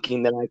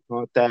thinking that I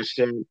caught that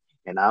shit.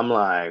 And I'm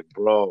like,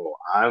 bro,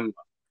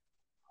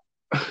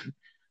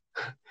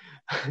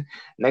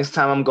 next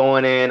time I'm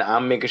going in,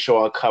 I'm making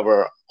sure I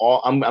cover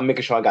all. I'm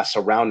making sure I got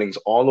surroundings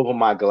all over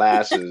my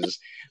glasses.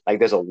 Like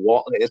there's a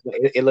wall.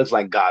 It looks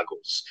like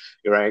goggles,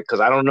 right?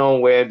 Because I don't know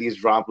where these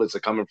droplets are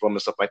coming from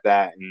and stuff like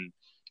that. And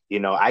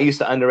I used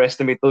to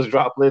underestimate those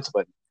droplets,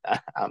 but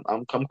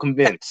I'm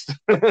convinced.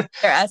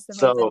 Underestimate the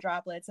So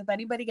droplets. If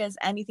anybody gets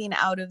anything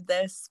out of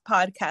this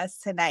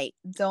podcast tonight,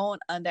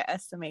 don't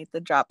underestimate the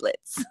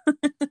droplets.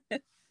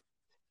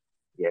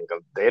 yeah,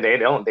 they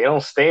don't they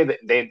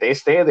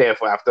stay there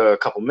for after a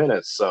couple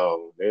minutes.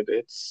 So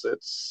it's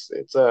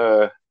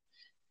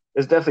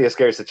definitely a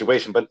scary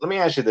situation. But let me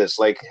ask you this: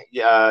 like,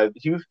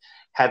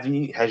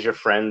 has your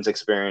friends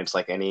experienced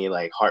like any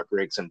like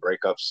heartbreaks and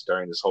breakups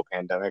during this whole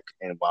pandemic,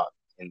 and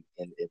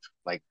if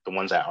like the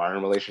ones that are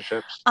in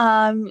relationships?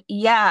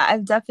 Yeah,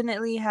 I've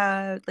definitely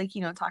had like,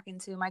 talking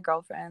to my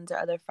girlfriends or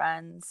other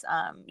friends,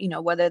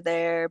 whether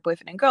they're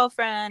boyfriend and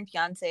girlfriend,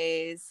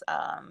 fiancés,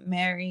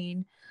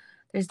 married.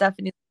 There's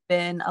definitely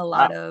been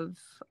Wow.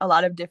 a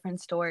lot of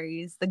different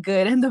stories, the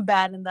good and the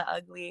bad and the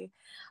ugly.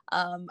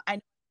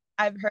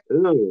 I've heard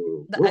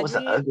Ooh, the what was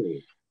the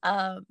ugly.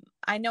 ugly?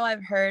 I know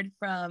I've heard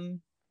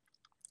from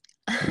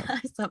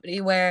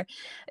somebody where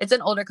it's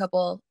an older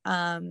couple,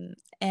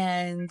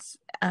 and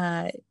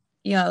uh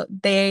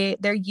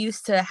they're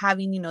used to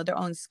having their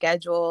own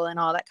schedule and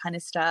all that kind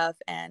of stuff,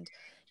 and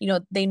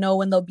they know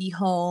when they'll be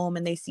home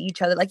and they see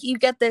each other. Like you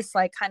get this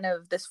like kind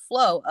of this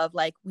flow of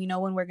like, we know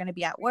when we're going to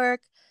be at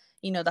work.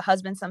 The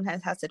husband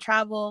sometimes has to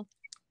travel,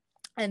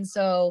 and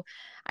so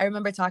I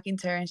remember talking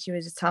to her and she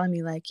was just telling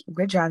me like,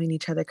 we're driving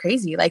each other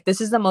crazy. Like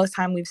this is the most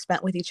time we've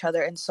spent with each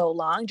other in so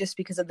long, just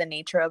because of the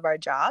nature of our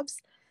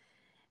jobs.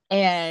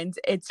 And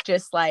it's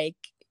just like,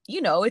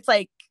 it's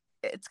like,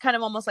 it's kind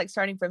of almost like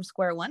starting from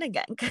square one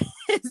again, because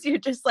you're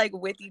just like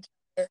with each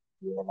other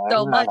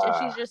so much. And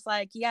Yeah, she's just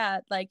like, yeah,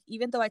 like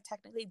even though I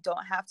technically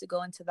don't have to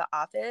go into the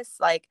office,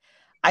 like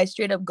I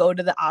straight up go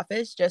to the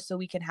office just so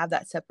we can have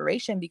that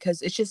separation,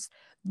 because it's just,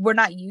 we're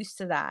not used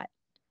to that.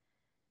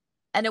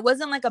 And it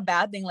wasn't like a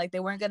bad thing, like they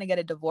weren't going to get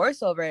a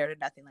divorce over it or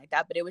nothing like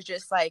that, but it was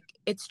just like,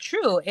 it's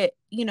true.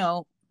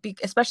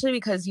 Especially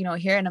because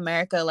here in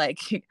America, like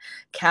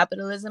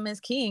capitalism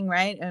is king,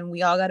 right? And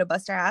we all got to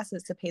bust our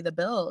asses to pay the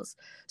bills,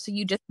 so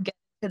you just get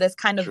to this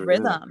kind of true.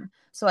 rhythm.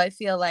 So I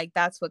feel like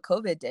that's what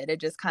COVID did. It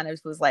just kind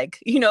of was like,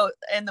 in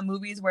the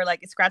movies where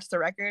like it scratched the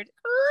record,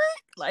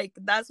 like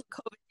that's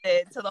what COVID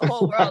did to the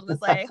whole world.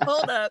 Was like,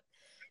 hold up,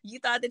 you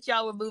thought that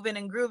y'all were moving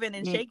and grooving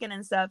and shaking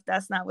and stuff.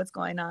 That's not what's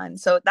going on.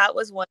 So that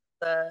was Ooh.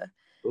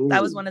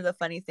 one of the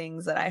funny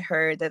things that I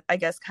heard, that I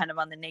guess kind of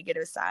on the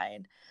negative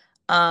side.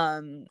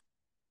 Um,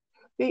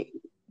 Hey,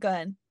 Go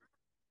ahead.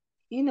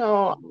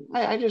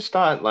 I just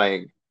thought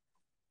like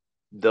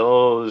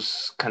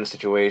those kind of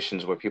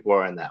situations where people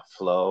are in that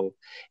flow,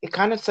 it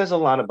kind of says a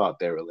lot about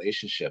their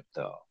relationship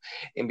though.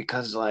 And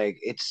because like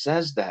it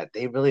says that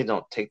they really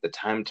don't take the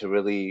time to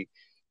really,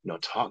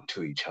 talk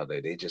to each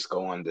other. They just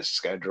go on this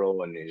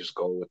schedule and they just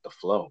go with the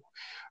flow,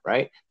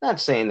 right? Not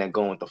saying that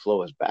going with the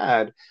flow is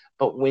bad,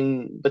 but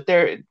when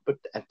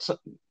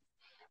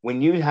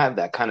you have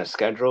that kind of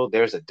schedule,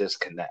 there's a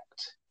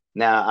disconnect.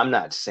 Now, I'm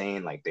not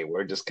saying like they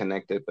were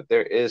disconnected, but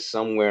there is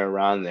somewhere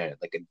around there,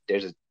 like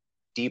there's a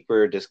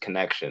deeper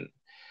disconnection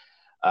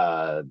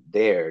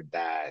there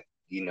that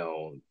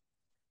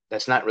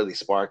that's not really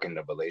sparking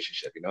the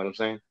relationship. You know what I'm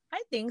saying?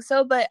 I think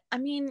so, but I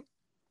mean,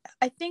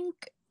 I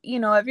think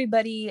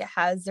everybody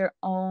has their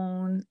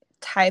own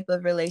type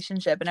of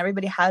relationship, and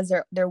everybody has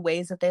their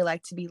ways that they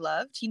like to be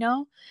loved.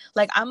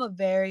 Like I'm a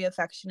very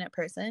affectionate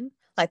person.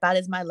 Like that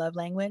is my love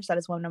language. That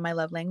is one of my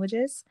love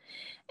languages.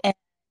 And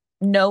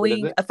What is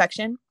knowing it?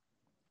 affection,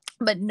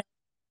 but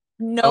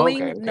Oh,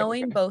 okay, okay,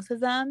 knowing okay. both of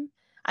them.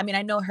 I mean,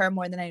 I know her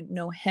more than I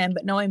know him,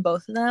 but knowing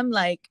both of them,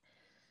 like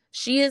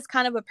she is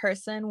kind of a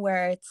person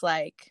where it's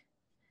like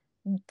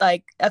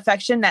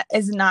affection that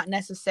is not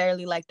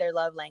necessarily like their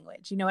love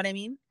language. You know what I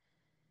mean?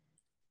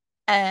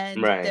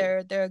 And Right.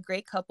 they're a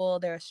great couple.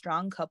 They're a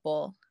strong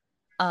couple.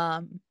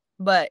 Um,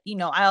 but you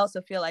know, I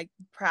also feel like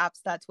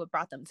perhaps that's what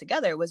brought them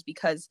together was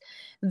because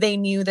they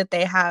knew that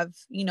they have,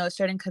 you know,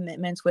 certain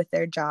commitments with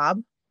their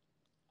job.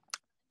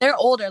 They're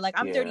older. Like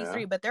I'm Yeah.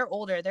 33, but they're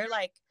older.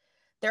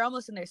 They're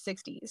almost in their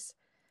 60s.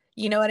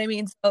 You know what I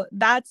mean? So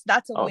that's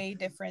a Oh, way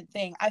different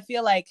thing. I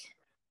feel like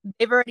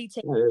they've already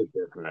taken yeah, it is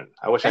different.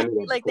 I wish I knew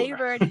that like they've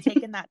before. already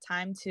taken that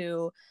time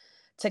to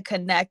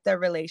connect their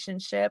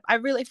relationship. I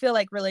really feel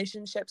like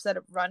relationships that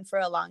run for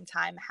a long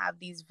time have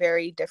these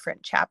very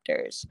different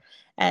chapters.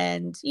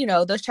 And, you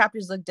know, those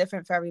chapters look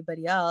different for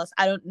everybody else.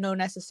 I don't know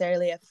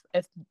necessarily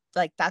if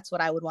like that's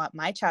what I would want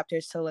my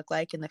chapters to look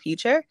like in the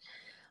future.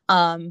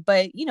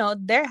 But you know,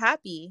 they're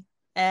happy.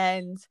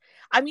 And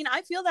I mean,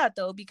 I feel that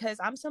though, because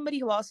I'm somebody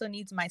who also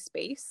needs my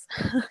space,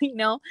 you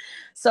know?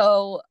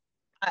 So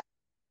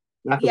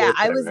Not the yeah, work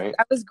there, right?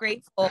 I was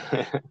grateful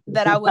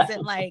that I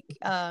wasn't like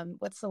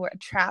what's the word,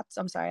 trapped.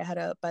 I'm sorry, I had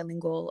a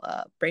bilingual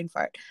brain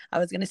fart. I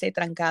was gonna say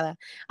trancada.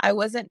 I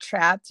wasn't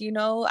trapped, you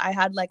know. I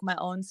had like my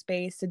own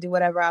space to do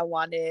whatever I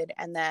wanted,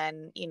 and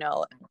then you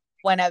know,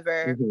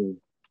 whenever Mhm.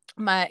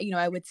 my you know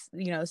I would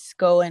you know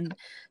go and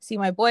see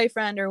my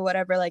boyfriend or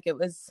whatever, like it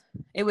was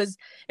it was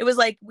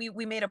like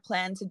we made a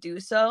plan to do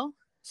so.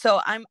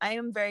 So I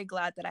am very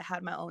glad that I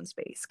had my own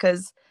space,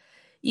 because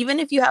even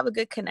if you have a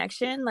good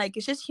connection, like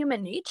it's just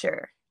human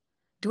nature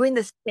doing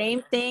the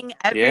same thing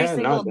every Yeah, no,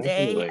 single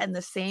day definitely. and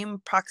the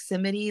same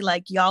proximity.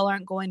 Like y'all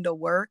aren't going to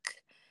work,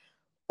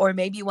 or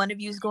maybe one of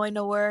you is going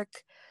to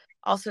work.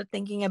 Also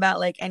thinking about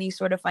like any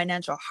sort of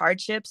financial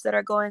hardships that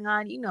are going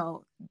on, you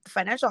know,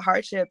 financial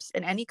hardships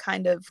in any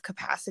kind of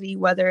capacity,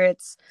 whether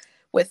it's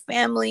with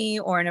family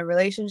or in a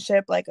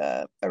relationship, like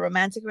a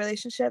romantic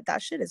relationship,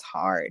 that shit is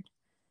hard.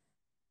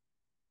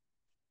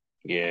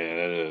 Yeah,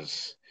 it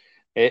is.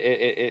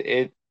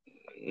 It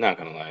not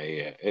gonna lie,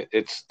 yeah,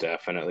 it's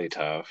definitely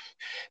tough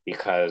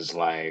because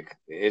like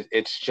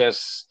it's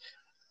just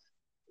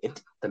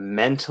the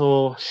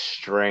mental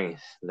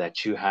strength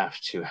that you have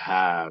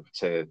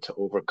to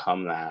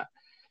overcome that.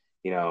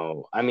 You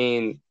know, I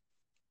mean,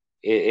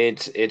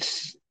 it's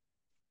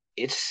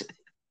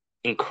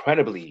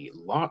incredibly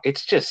long.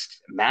 It's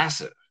just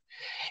massive,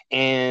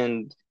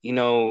 and you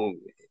know,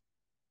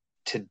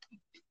 to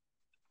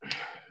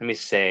let me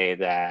say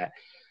that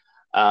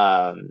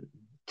um,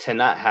 to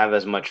not have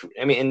as much.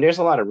 I mean, and there's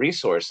a lot of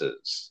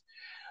resources,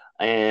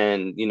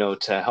 and you know,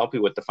 to help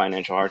you with the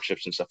financial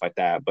hardships and stuff like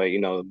that. But you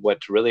know,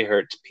 what really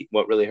hurts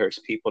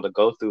people to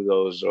go through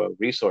those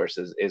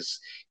resources is,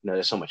 you know,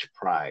 there's so much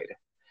pride,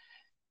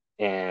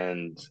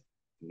 and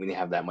when you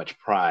have that much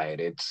pride,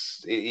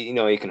 you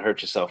know, you can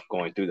hurt yourself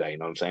going through that. You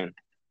know what I'm saying?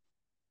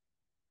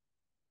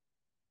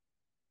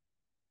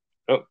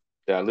 Oh,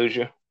 did I lose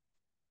you? I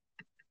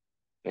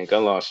think I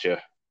lost you.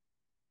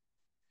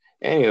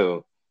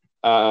 Anywho,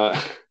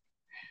 uh,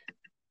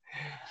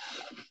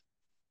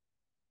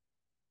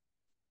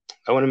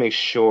 I want to make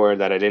sure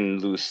that I didn't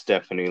lose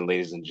Stephanie,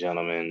 ladies and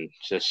gentlemen,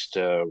 just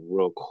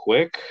real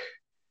quick.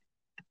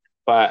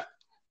 But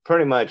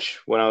pretty much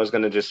what I was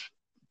going to just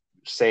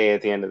say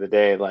at the end of the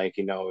day, like,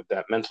 you know,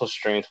 that mental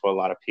strength for a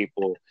lot of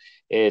people,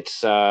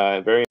 it's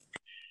very.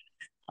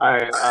 All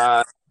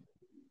right.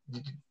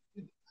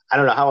 I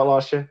don't know how I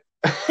lost you.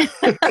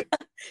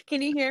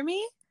 Can you hear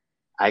me?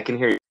 I can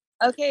hear you.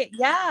 Okay,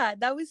 yeah,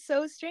 that was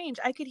so strange.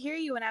 I could hear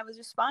you when I was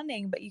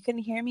responding, but you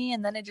couldn't hear me,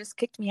 and then it just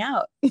kicked me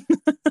out.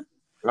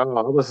 Oh,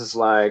 I was just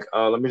like,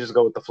 let me just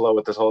go with the flow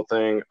with this whole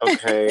thing.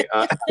 Okay.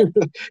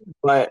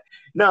 But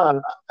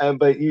no,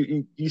 but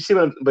you see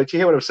but you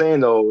hear what I'm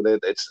saying though, that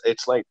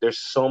it's like there's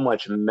so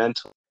much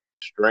mental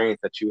strength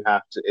that you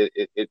have to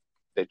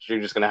that you're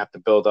just gonna have to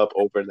build up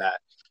over that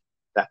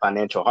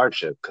financial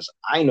hardship. Because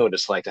I know what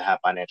it's like to have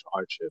financial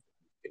hardship.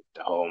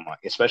 Oh my,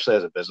 especially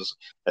as a business,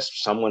 as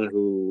someone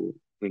who,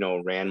 you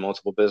know, ran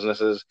multiple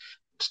businesses,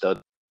 still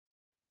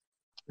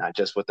not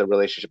just with the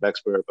relationship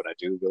expert, but I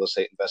do real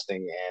estate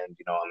investing, and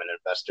you know, I'm an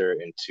investor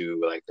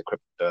into like the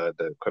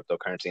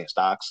cryptocurrency and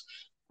stocks.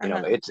 You know,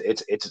 Uh-huh.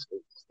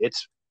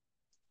 it's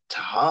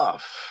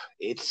tough.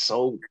 It's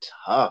so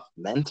tough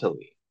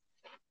mentally.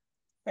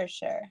 For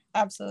sure.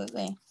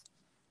 Absolutely.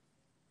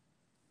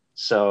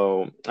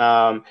 So,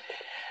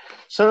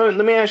 so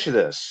let me ask you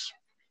this.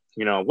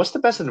 You know, what's the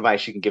best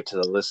advice you can give to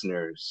the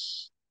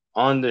listeners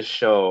on the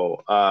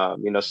show?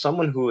 You know,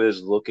 someone who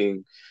is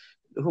looking,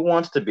 who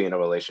wants to be in a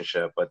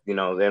relationship, but you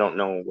know, they don't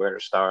know where to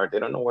start. They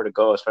don't know where to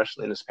go,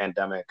 especially in this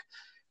pandemic.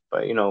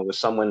 But you know, with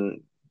someone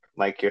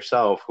like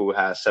yourself who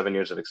has 7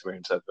 years of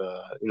experience of,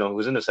 you know,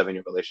 who's in a 7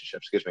 year relationship,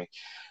 excuse me.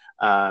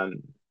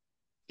 Um,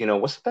 you know,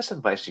 what's the best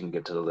advice you can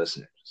give to the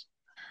listeners?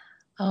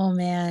 Oh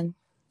man,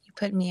 you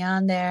put me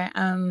on there.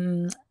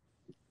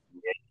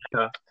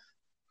 Yeah.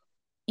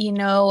 You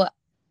know,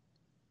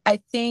 I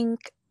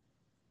think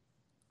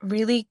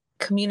really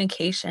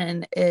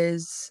communication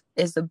is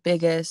the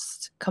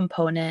biggest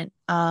component,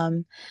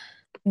 not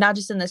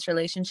just in this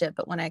relationship,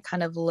 but when I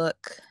kind of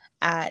look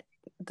at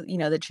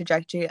the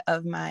trajectory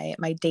of my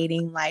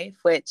dating life,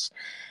 which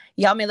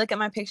y'all may look at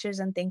my pictures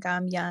and think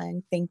I'm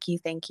young. Thank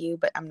you,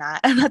 but I'm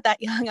not. I'm not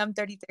that young. I'm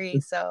 33.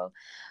 So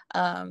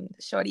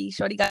shorty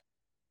got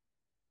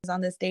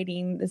on this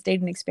dating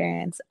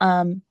experience.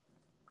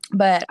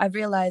 But I've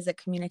realized that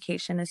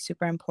communication is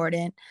super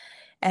important.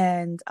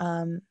 And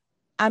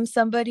I'm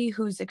somebody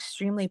who's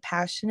extremely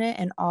passionate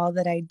in all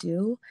that I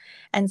do.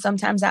 And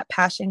sometimes that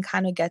passion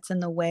kind of gets in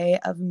the way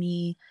of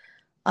me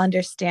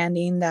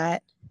understanding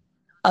that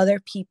other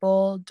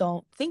people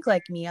don't think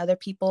like me, other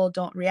people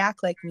don't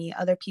react like me,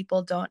 other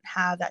people don't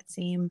have that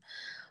same,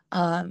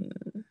 um,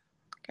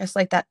 I guess,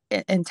 like that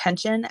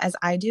intention as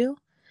I do.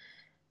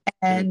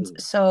 And Mm-hmm.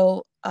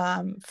 so,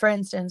 for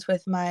instance,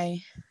 with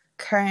my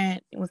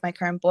current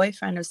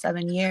boyfriend of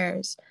 7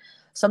 years,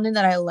 something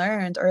that I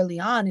learned early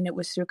on, and it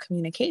was through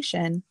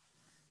communication.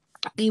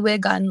 We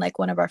had gotten like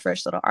one of our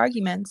first little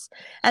arguments,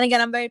 and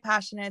again, I'm very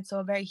passionate,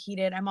 so very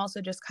heated. I'm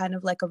also just kind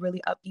of like a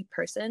really upbeat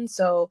person,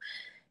 so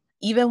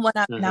even when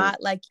I'm Mm-hmm.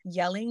 not like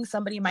yelling,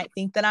 somebody might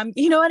think that I'm,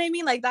 you know what I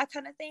mean, like that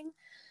kind of thing.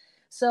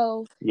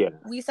 So Yeah.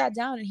 we sat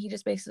down and he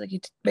just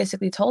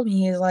basically told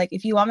me, he's like,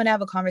 if you want me to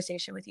have a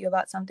conversation with you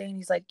about something,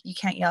 he's like, you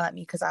can't yell at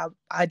me because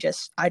I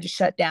just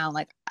shut down.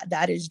 Like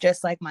that is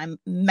just like my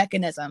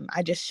mechanism.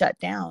 I just shut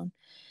down.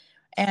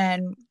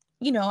 And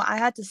I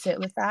had to sit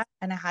with that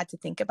and I had to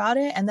think about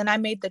it. And then I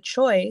made the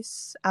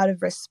choice out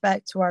of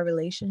respect to our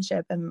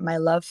relationship and my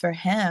love for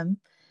him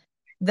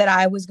that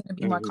I was going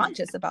to be more Mm-hmm.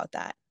 conscious about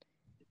that.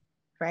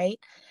 Right.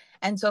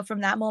 And so from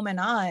that moment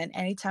on,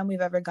 anytime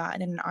we've ever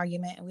gotten in an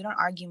argument, and we don't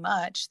argue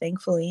much,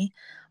 thankfully,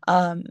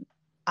 um,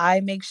 I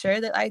make sure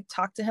that I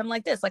talk to him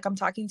like this, like I'm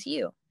talking to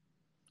you.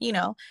 You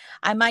know,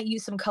 I might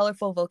use some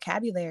colorful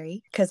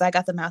vocabulary because I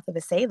got the mouth of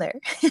a sailor.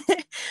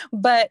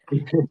 But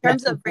in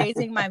terms of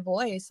raising my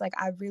voice, like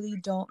I really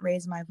don't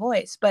raise my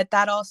voice. But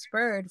that all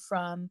spurred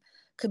from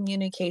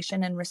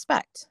communication and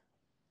respect.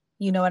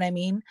 You know what I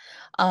mean?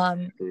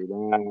 Um,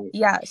 Right.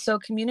 yeah, so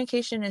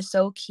communication is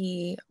so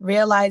key.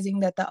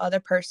 Realizing that the other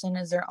person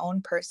is their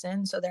own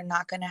person, so they're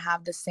not going to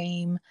have the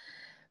same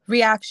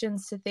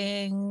reactions to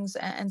things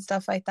and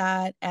stuff like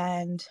that.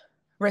 And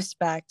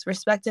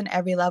respect in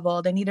every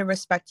level. They need to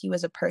respect you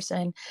as a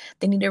person,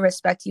 they need to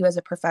respect you as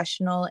a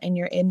professional in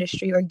your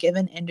industry or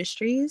given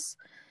industries.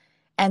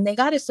 And they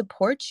got to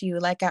support you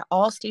like at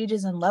all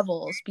stages and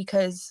levels,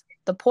 because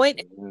the point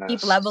is to keep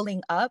Yes.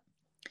 leveling up.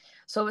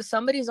 So if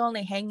somebody's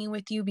only hanging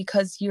with you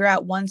because you're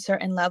at one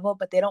certain level,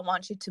 but they don't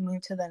want you to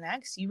move to the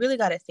next, you really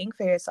got to think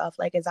for yourself,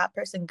 like, is that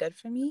person good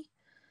for me?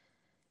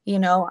 You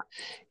know,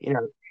 You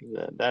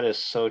know, that is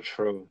so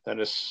true. That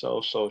is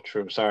so, so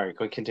true. Sorry,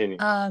 go continue.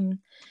 um,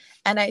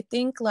 and I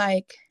think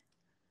like,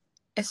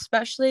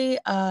 especially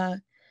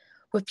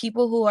with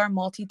people who are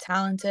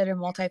multi-talented or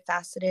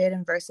multifaceted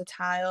and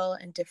versatile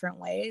in different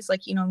ways,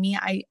 like, me,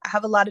 I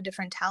have a lot of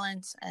different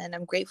talents and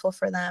I'm grateful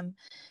for them.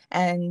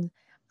 And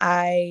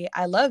I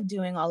love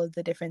doing all of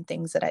the different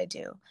things that I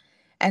do.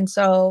 And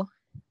so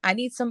I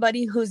need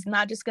somebody who's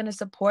not just going to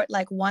support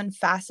like one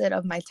facet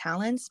of my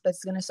talents, but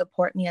it's going to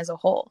support me as a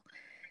whole.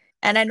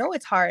 And I know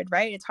it's hard,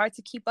 right? It's hard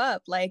to keep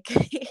up. Like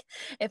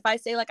if I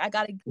say like I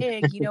got a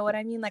gig, you know what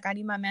I mean? Like I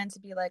need my man to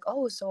be like,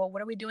 "Oh, so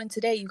what are we doing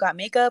today? You got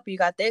makeup, you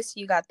got this,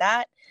 you got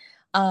that."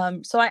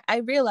 So I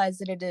realize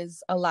that it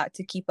is a lot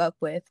to keep up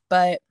with,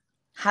 but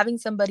having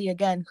somebody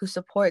again who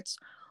supports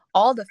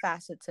all the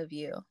facets of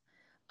you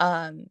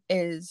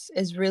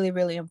is really,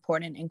 really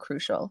important and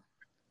crucial.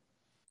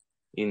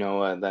 You know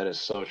what? That is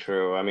so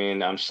true. I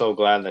mean, I'm so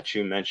glad that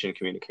you mentioned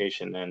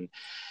communication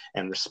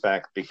and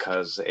respect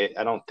because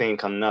I don't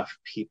think enough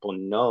people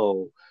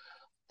know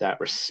that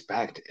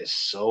respect is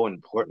so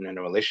important in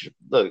a relationship.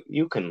 Look,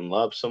 you can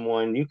love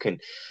someone, you can,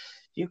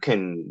 you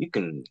can, you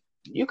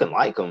can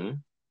like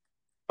them,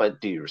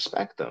 but do you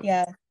respect them?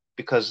 Yeah.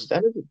 Because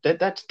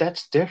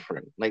that's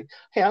different. Like,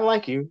 hey, I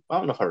like you. I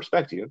don't know if I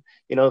respect you.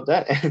 You know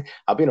that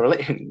I'll be in a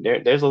relation.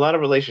 There's a lot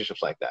of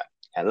relationships like that.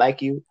 I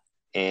like you,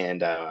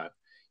 and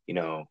you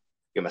know,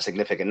 you're my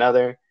significant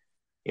other.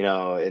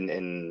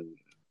 And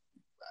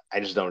I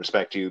just don't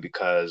respect you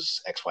because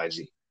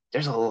XYZ.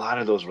 There's a lot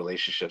of those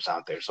relationships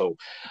out there. So,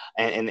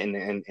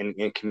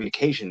 and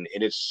communication,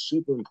 it is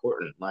super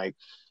important. Like,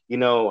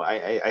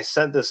 I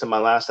said this in my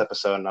last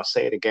episode, and I'll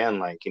say it again.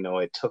 Like,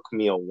 it took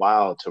me a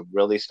while to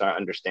really start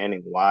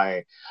understanding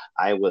why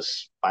I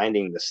was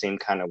finding the same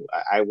kind of.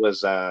 I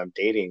was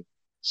dating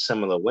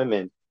similar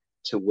women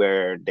to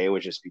where they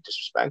would just be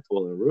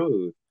disrespectful and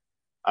rude.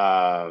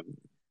 Um,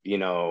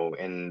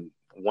 and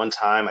one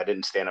time I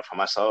didn't stand up for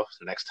myself.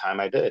 The next time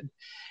I did,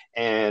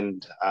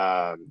 and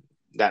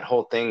that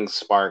whole thing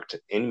sparked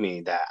in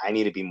me that I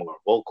need to be more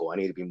vocal. I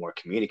need to be more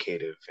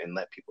communicative and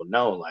let people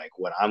know like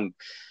what I'm,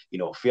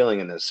 feeling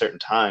in a certain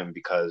time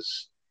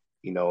because,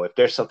 if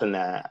there's something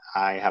that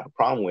I have a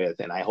problem with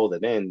and I hold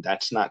it in,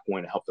 that's not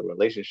going to help the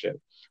relationship.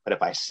 But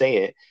if I say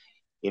it,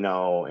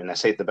 and I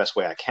say it the best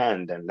way I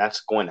can, then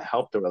that's going to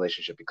help the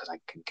relationship because I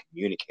can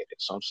communicate it.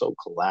 So I'm so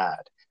glad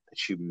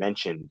that you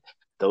mentioned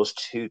those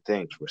two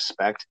things,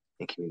 respect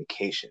and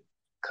communication,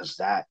 because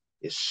that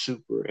is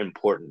super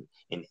important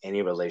in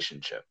any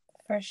relationship.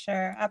 For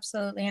sure,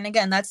 absolutely. And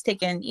again, that's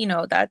taken,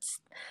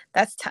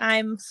 that's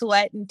time,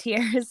 sweat, and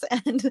tears,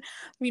 and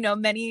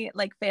many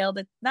like failed,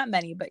 not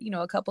many, but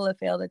a couple of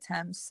failed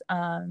attempts.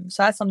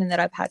 So that's something that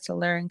I've had to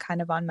learn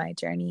kind of on my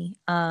journey.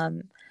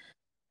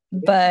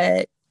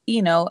 But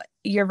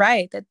you're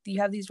right that you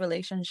have these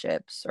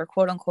relationships or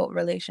quote unquote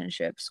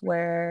relationships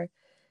where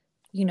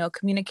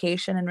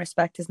communication and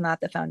respect is not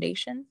the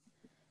foundation,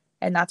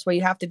 and that's where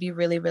you have to be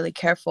really, really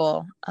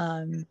careful,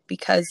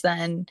 because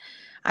then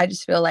I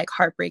just feel like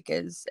heartbreak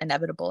is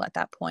inevitable at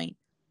that point.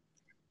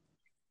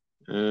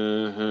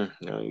 You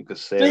could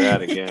say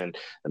that again.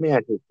 Let me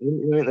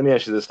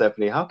ask you this,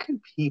 Stephanie. How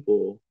can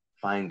people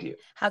find you?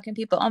 How can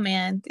people? Oh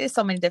man, there's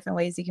so many different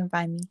ways you can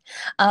find me.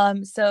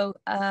 So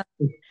I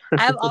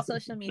have all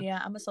social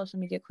media. I'm a social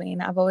media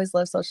queen. I've always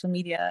loved social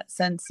media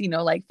since,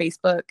 like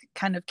Facebook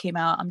kind of came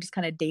out. I'm just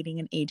kind of dating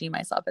and aging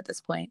myself at this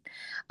point.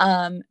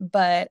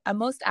 But I'm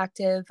most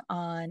active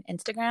on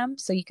Instagram.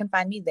 So you can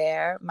find me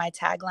there. My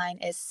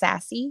tagline is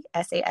sassy,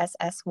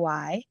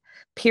 SASSY,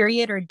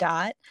 period or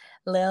dot,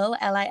 Lil,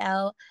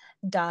 LIL,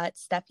 dot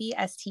Steffi,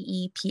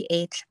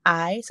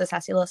 STEPHI. So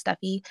sassy little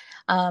Steffi.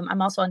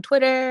 I'm also on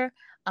Twitter.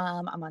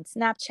 I'm on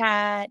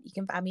Snapchat. You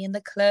can find me in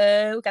the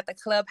club. Got the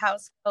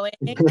clubhouse going.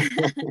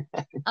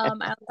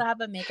 I also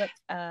have a makeup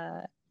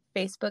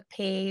Facebook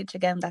page,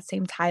 again, that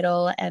same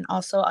title, and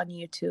also on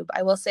YouTube.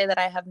 I will say that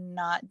I have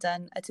not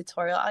done a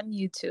tutorial on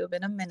YouTube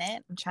in a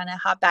minute. I'm trying to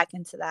hop back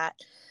into that.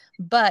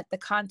 But the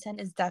content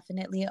is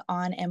definitely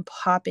on and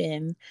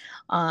popping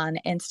on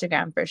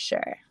Instagram for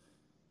sure.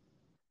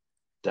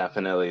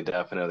 Definitely,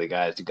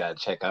 guys. You gotta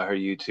check out her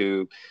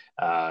YouTube.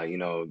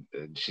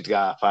 She's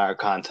got fire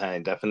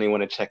content. Definitely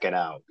want to check it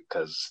out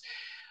because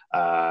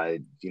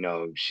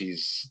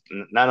she's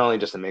not only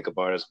just a makeup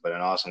artist, but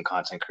an awesome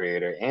content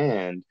creator.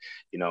 And,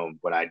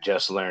 what I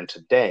just learned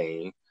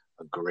today,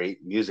 a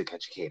great music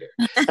educator.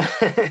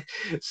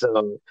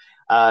 So,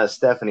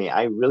 Stephanie,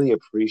 I really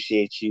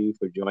appreciate you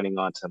for joining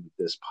on to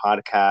this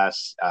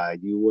podcast.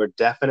 You were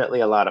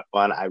definitely a lot of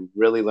fun. I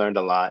really learned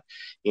a lot,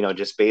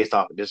 just based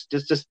off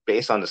just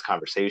based on this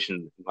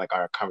conversation, like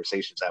our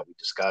conversations that we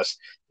discussed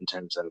in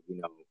terms of,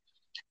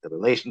 the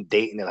relation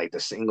dating, like the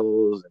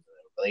singles and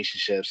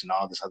relationships and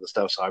all this other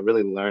stuff. So I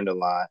really learned a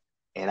lot.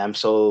 And I'm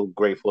so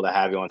grateful to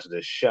have you onto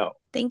this show.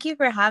 Thank you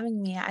for having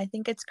me. I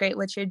think it's great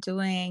what you're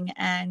doing.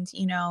 And,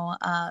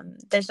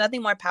 there's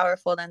nothing more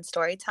powerful than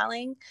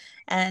storytelling.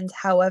 And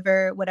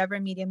whatever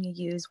medium you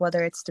use,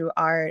 whether it's through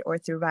art or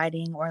through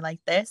writing or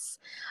like this,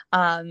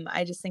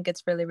 I just think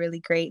it's really, really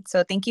great.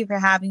 So thank you for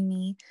having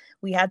me.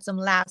 We had some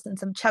laughs and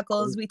some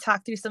chuckles. We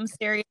talked through some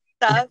serious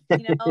stuff,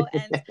 and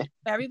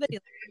everybody,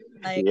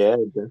 like, yeah,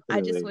 I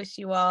just definitely. wish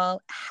you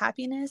all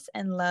happiness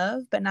and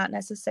love, but not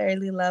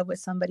necessarily love with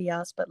somebody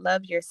else, but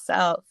love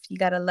yourself. You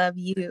got to love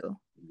you.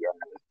 Yeah,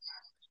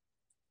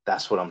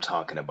 that's what I'm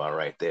talking about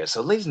right there.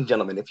 So, ladies and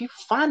gentlemen, if you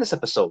find this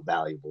episode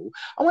valuable,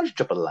 I want you to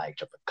drop a like,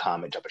 drop a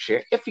comment, drop a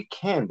share if you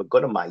can, but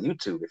go to my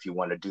YouTube if you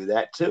want to do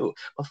that too.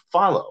 But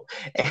follow.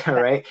 All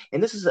right.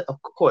 And this is,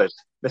 of course,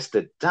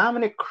 Mr.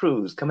 Dominic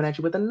Cruz coming at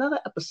you with another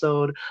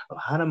episode of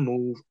How to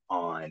Move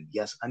On.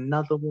 Yes,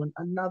 another one,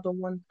 another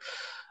one,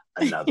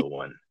 another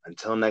one.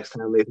 Until next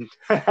time, ladies.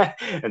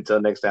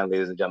 Until next time,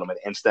 ladies and gentlemen,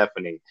 and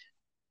Stephanie.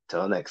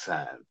 Till next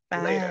time.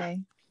 Bye. Later.